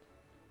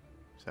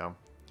 So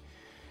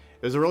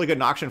it was a really good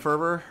Noxian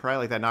Fervor, right?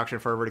 Like that Noxian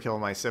Fervor to kill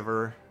my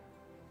Sivir.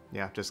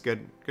 Yeah, just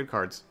good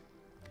cards.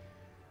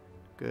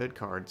 Good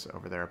cards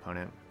over there,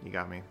 opponent. You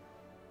got me.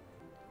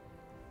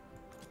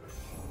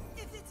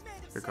 If it's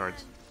made of Good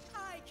cards. sand,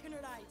 I can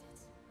write it.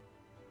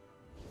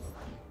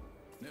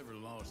 Never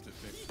lost a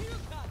victory. You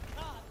got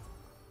caught.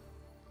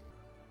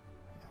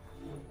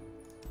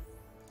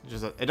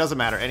 It doesn't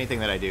matter. Anything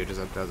that I do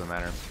just doesn't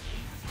matter.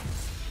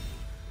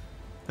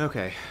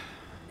 Okay.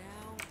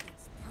 Now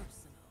it's personal.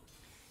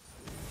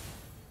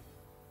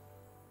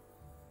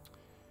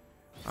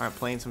 Alright,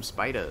 playing some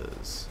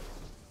spiders.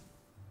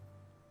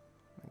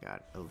 I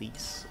got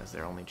Elise as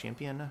their only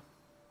champion.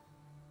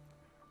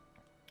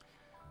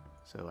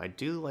 So I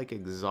do like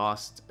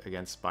Exhaust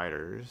against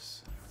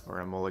spiders, or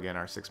a mulligan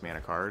our 6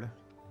 mana card.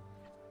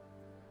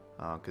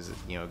 Because,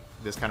 you know,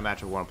 this kind of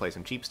matchup, we want to play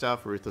some cheap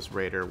stuff. Ruthless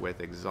Raider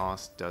with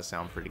Exhaust does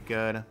sound pretty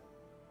good.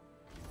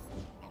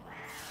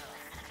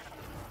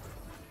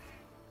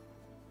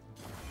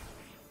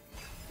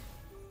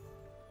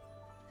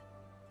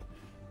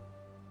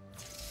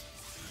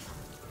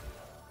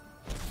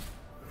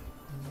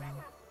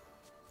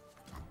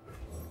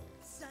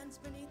 Sands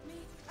beneath me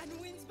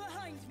and winds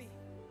behind me.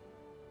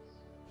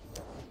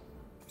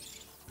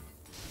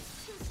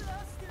 Too slow,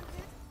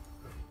 stupid.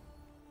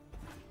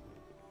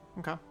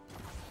 Okay.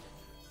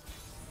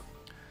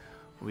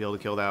 We'll be able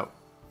to kill that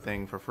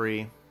thing for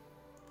free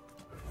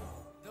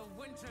The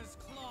Winter's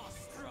Claw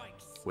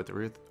strikes. with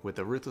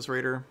the Ruthless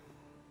Raider.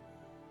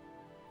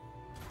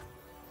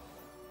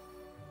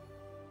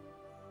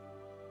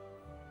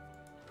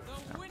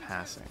 The Winter's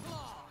Passing.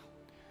 Claw.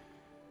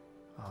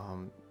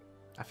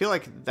 I feel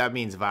like that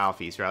means Vile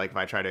Feast, right? Like if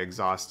I try to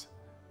exhaust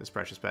this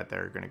Precious Pet,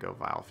 they're going to go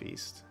Vile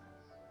Feast.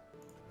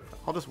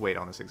 I'll just wait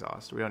on this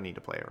exhaust. We don't need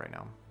to play it right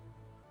now.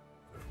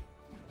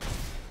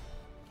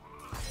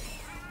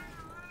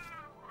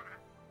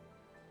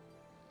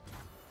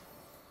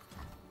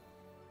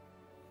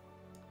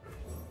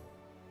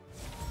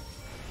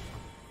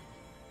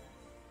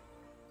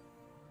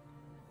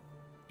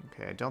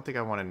 Okay, I don't think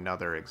I want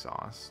another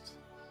exhaust.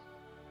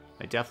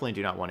 I definitely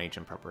do not want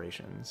Ancient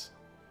Preparations.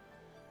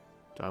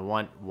 Do I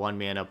want 1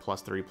 mana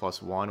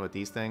 +3/+1 with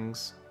these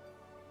things?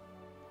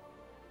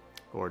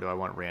 Or do I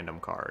want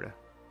random card?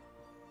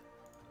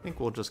 I think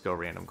we'll just go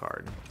random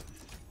card.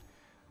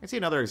 I see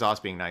another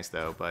exhaust being nice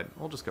though, but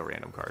we'll just go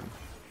random card.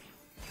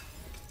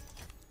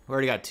 We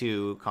already got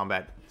 2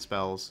 combat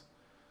spells,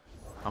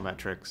 combat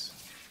tricks.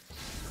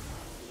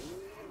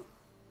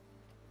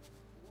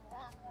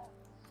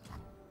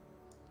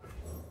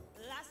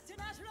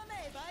 Lastinat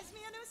Rame buys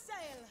me a new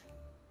sail.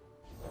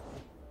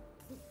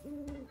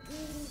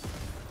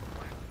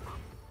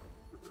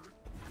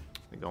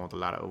 They're going with a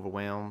lot of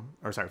Overwhelm.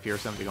 Or sorry,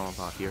 Fearsome. They're going with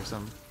a lot of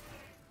Fearsome.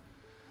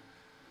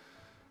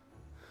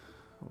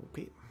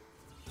 Okay.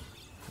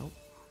 Nope.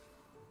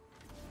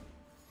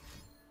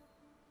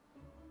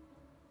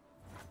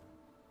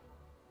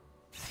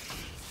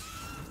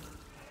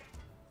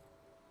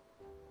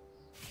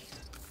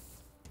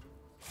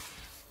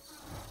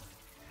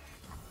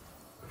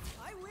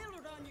 I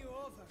will run you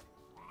over.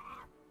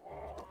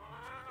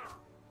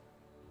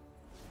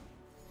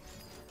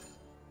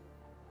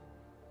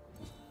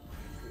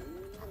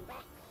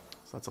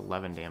 So that's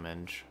 11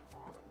 damage.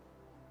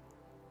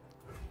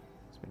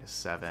 Let's make a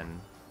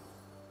 7.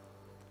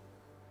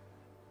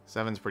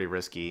 7's pretty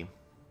risky.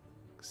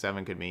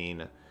 7 could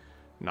mean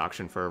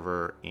Noxian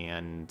Fervor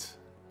and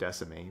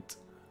Decimate.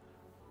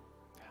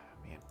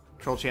 Man,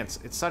 Troll Chant,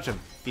 it's such a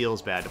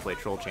feels bad to play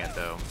Troll Chant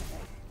though.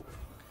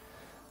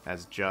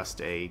 As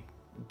just a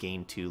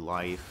gain 2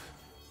 life.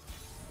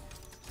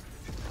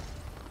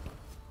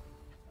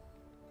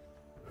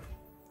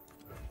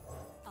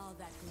 All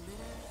that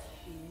glitter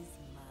is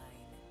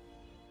mine.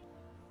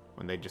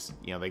 When they just,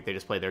 you know, like they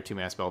just play their 2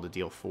 mana spell to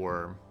deal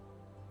 4.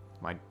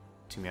 My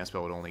 2 mana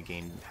spell would only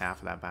gain half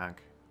of that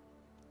back.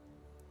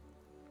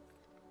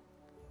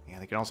 Yeah,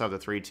 they can also have the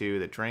 3/2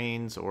 that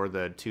drains, or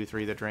the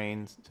 2/3 that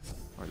drains,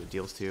 or that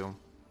deals 2.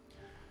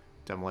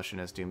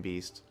 Demolitionist, Doom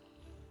Beast.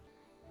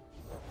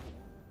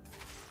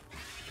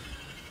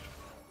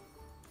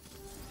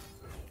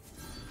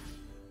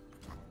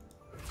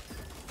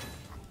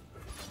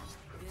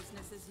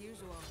 Business as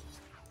usual.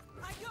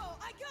 I go,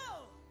 I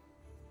go.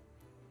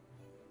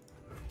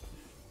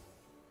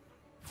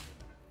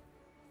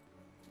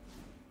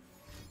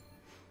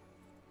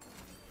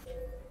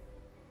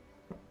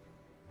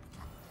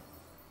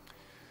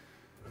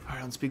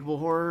 Alright, Unspeakable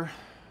Horror.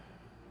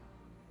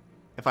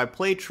 If I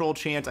play Troll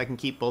Chant, I can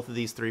keep both of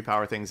these 3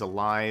 power things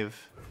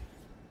alive.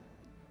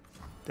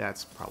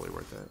 That's probably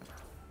worth it.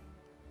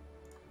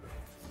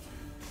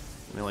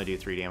 We only do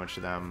 3 damage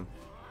to them.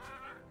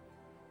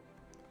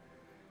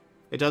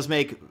 It does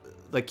make,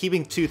 like,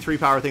 keeping 2/3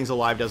 power things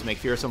alive does make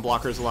fearsome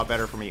blockers a lot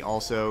better for me.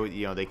 Also,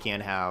 you know, they can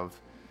have,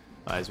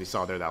 as we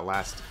saw there that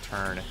last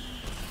turn,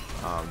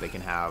 they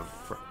can have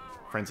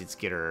Frenzied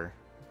Skitter,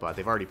 but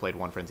they've already played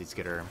one Frenzied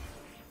Skitter.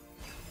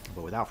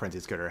 But without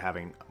Frenzied Skitter,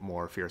 having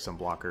more fearsome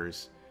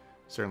blockers,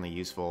 certainly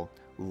useful.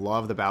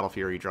 Love the Battle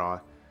Fury draw.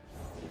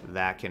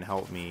 That can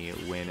help me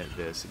win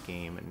this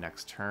game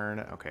next turn.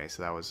 Okay,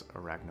 so that was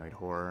Arachnoid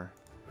Horror.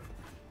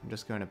 I'm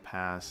just going to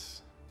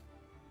pass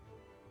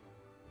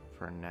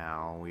for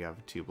now. We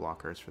have 2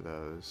 blockers for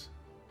those.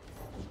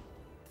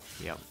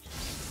 Yep.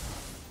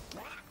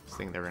 Just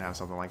think they're going to have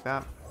something like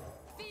that.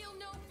 Feel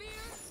no fear,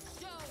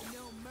 show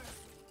no mercy.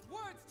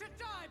 Words to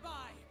die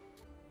by.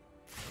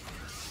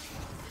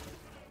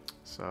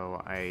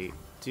 So I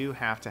do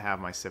have to have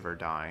my Sivir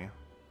die.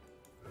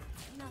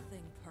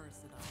 Nothing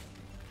personal.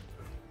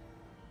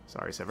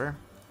 Sorry, Sivir.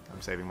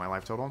 I'm saving my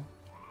life total.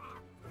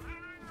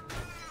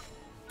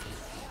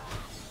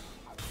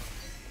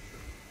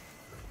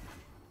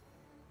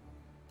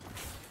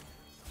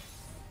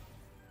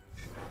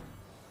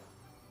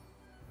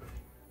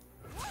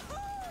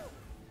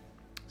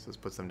 So this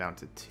puts them down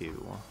to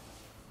 2.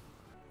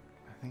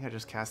 I think I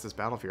just cast this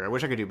Battle Fury. I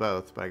wish I could do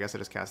both, but I guess I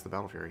just cast the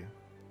Battle Fury.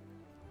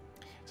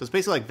 So it's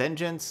basically like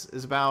Vengeance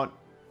is about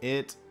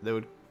it. They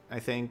would, I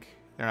think,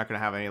 they're not going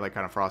to have any like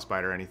kind of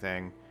Frostbite or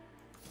anything.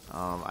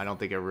 I don't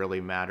think it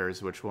really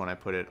matters which one I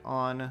put it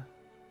on.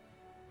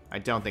 I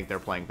don't think they're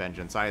playing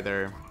Vengeance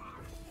either.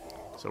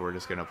 So we're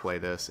just going to play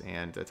this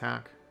and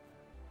attack.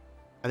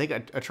 I think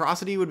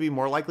Atrocity would be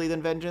more likely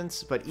than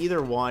Vengeance, but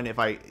either one, if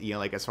I, you know,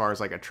 like as far as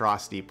like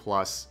Atrocity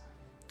plus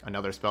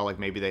another spell, like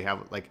maybe they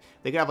have, like,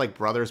 they could have like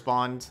Brothers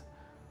Bond,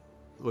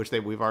 which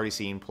we've already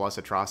seen, plus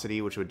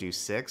Atrocity, which would do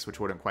 6, which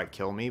wouldn't quite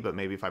kill me, but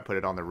maybe if I put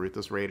it on the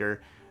Ruthless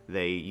Raider,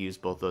 they use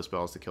both those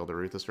spells to kill the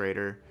Ruthless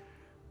Raider.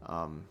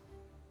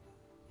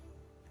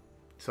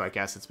 So I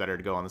guess it's better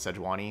to go on the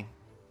Sejuani.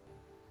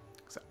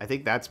 So I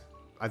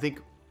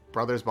think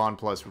Brothers Bond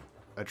plus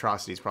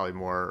Atrocity is probably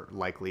more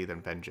likely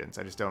than Vengeance.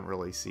 I just don't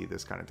really see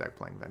this kind of deck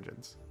playing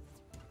Vengeance.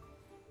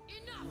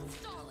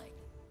 Enough stalling.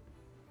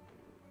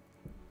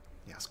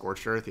 Yeah,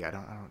 Scorched Earth. Yeah, I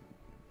don't.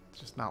 It's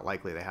just not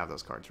likely they have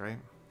those cards, right?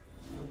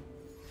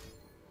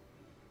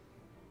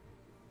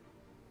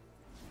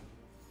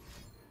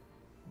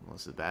 Well,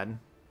 this is bad.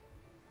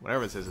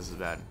 Whatever it says, this is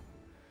bad.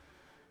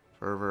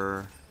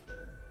 Fervor,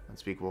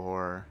 Unspeakable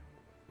Horror.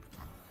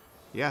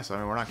 Yeah, so I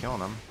mean, we're not killing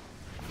them.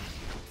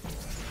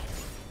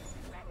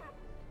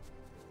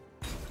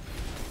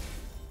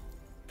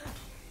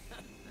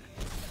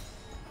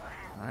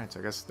 Alright, so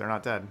I guess they're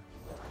not dead.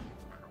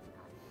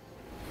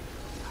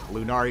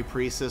 Lunari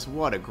Priestess,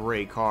 what a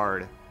great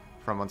card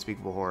from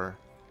Unspeakable Horror.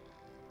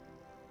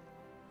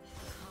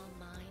 Calm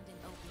mind and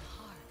open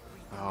heart.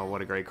 Oh,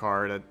 what a great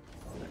card. When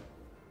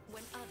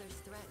others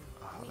threaten,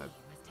 we that-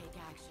 must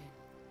take action.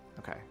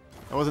 Okay.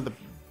 That wasn't the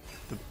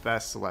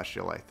best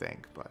Celestial, I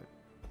think, but...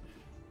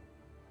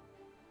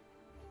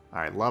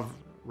 Alright, love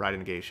Ride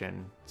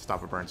Negation.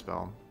 Stop a burn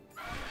spell.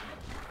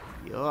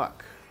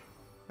 Yuck.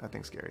 That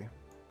thing's scary.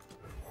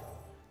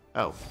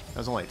 Oh, that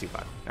was only a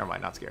 2/5. Never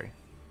mind, not scary.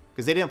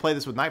 Because they didn't play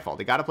this with Nightfall.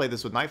 They got to play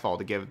this with Nightfall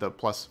to give the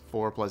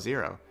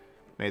 +4/+0.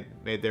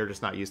 They're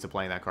just not used to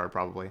playing that card,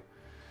 probably.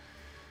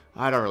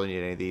 I don't really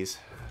need any of these.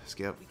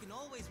 Skip. We can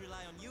always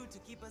rely on you to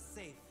keep us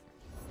safe.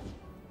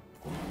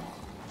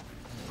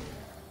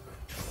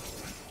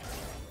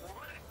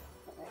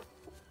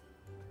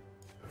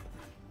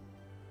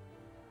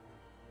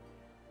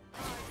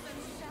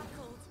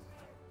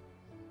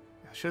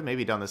 I should have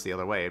maybe done this the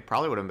other way. It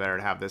probably would have been better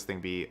to have this thing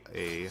be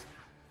a...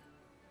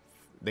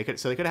 They could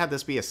have had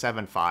this be a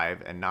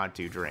 7/5 and not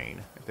do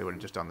Drain if they would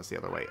have just done this the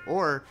other way.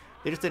 Or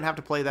they just didn't have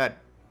to play that.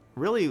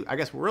 Really, I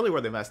guess really where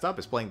they messed up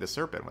is playing the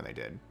Serpent when they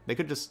did. They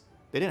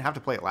didn't have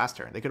to play it last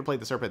turn. They could have played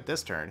the Serpent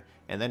this turn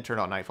and then turned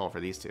on Nightfall for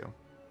these two.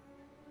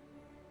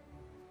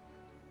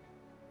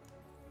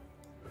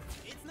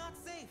 It's not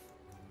safe.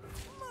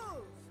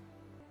 Move!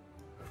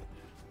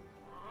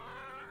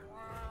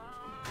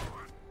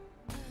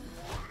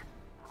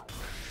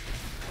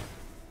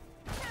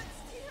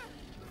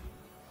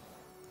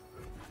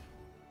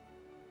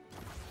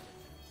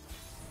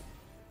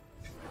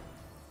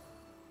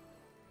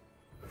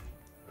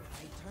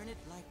 I turn it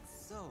like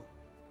so.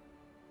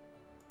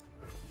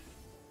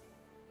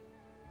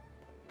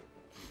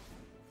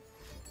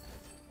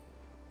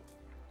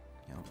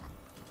 Yep.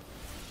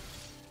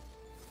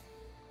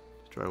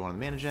 Destroy one of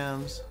the mana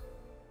gems.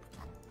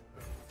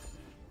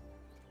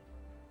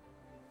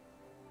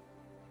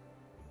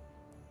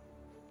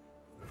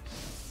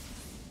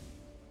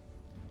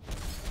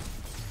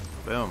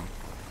 Boom.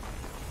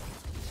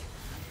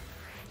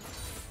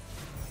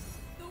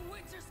 The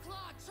Winter's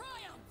Claw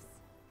triumphs.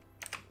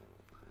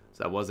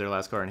 So that was their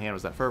last card in hand,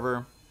 was that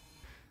Fervor.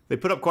 They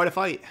put up quite a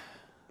fight.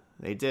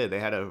 They did. They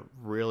had a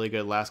really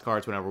good last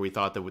cards whenever we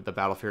thought that the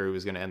Battle Fury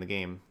was going to end the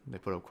game. They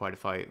put up quite a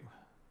fight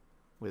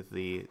with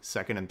the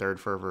second and third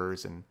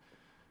Fervors and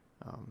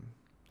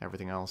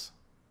everything else.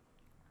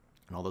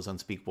 And all those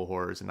Unspeakable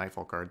Horrors and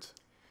Nightfall cards.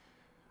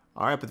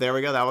 All right, but there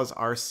we go. That was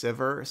our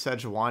Sivir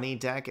Sejuani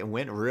deck. It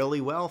went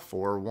really well,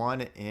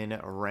 4-1 in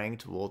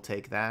ranked. We'll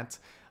take that.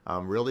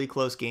 Really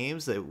close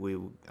games that we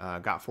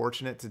got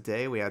fortunate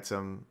today. We had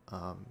some,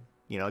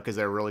 because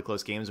they're really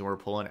close games and we're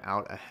pulling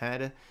out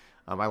ahead.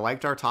 I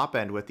liked our top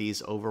end with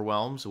these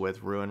overwhelms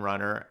with Ruin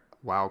Runner,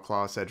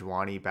 Wildclaw,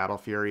 Sejuani, Battle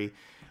Fury.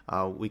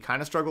 We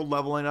kind of struggled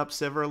leveling up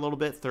Sivir a little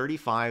bit.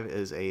 35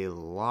 is a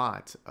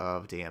lot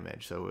of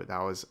damage, so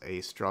that was a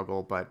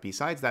struggle. But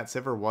besides that,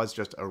 Sivir was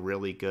just a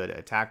really good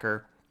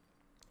attacker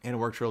and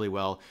worked really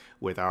well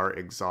with our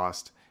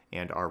Exhaust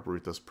and our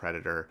Ruthless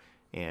Predator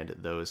and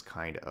those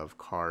kind of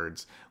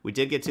cards. We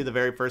did get to the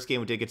very first game.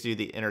 We did get to do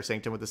the Inner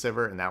Sanctum with the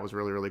Sivir, and that was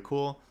really, really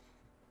cool.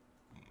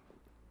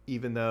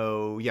 Even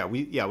though,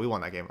 we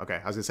won that game. Okay,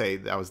 I was gonna say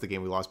that was the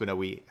game we lost, but no,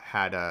 we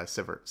had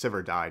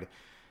Sivir died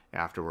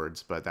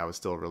afterwards, but that was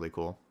still really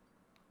cool.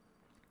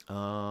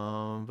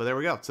 But there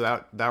we go.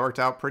 So that worked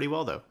out pretty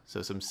well though.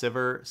 So some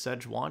Sivir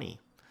Sejuani.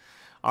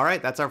 All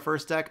right, that's our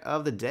first deck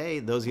of the day.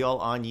 Those of y'all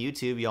on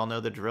YouTube, y'all know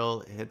the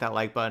drill. Hit that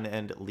like button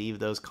and leave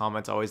those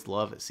comments. Always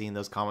love seeing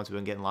those comments. We've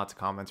been getting lots of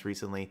comments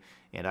recently,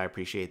 and I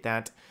appreciate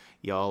that.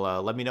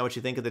 Y'all let me know what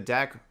you think of the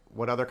deck.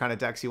 What other kind of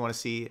decks you want to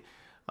see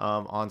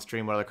on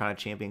stream? What other kind of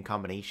champion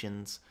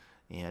combinations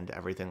and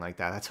everything like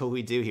that. That's what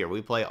we do here.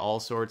 We play all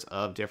sorts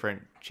of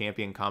different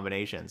champion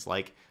combinations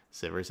like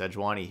Sivir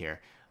Sejuani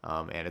here.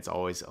 And it's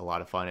always a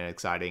lot of fun and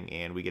exciting,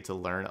 and we get to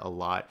learn a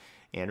lot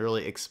and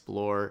really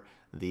explore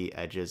the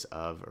edges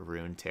of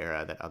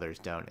Runeterra that others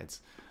don't. It's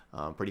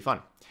pretty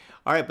fun.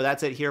 All right, but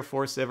that's it here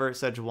for Sivir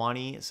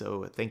Sejuani.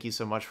 So thank you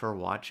so much for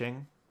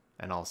watching,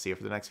 and I'll see you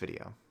for the next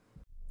video.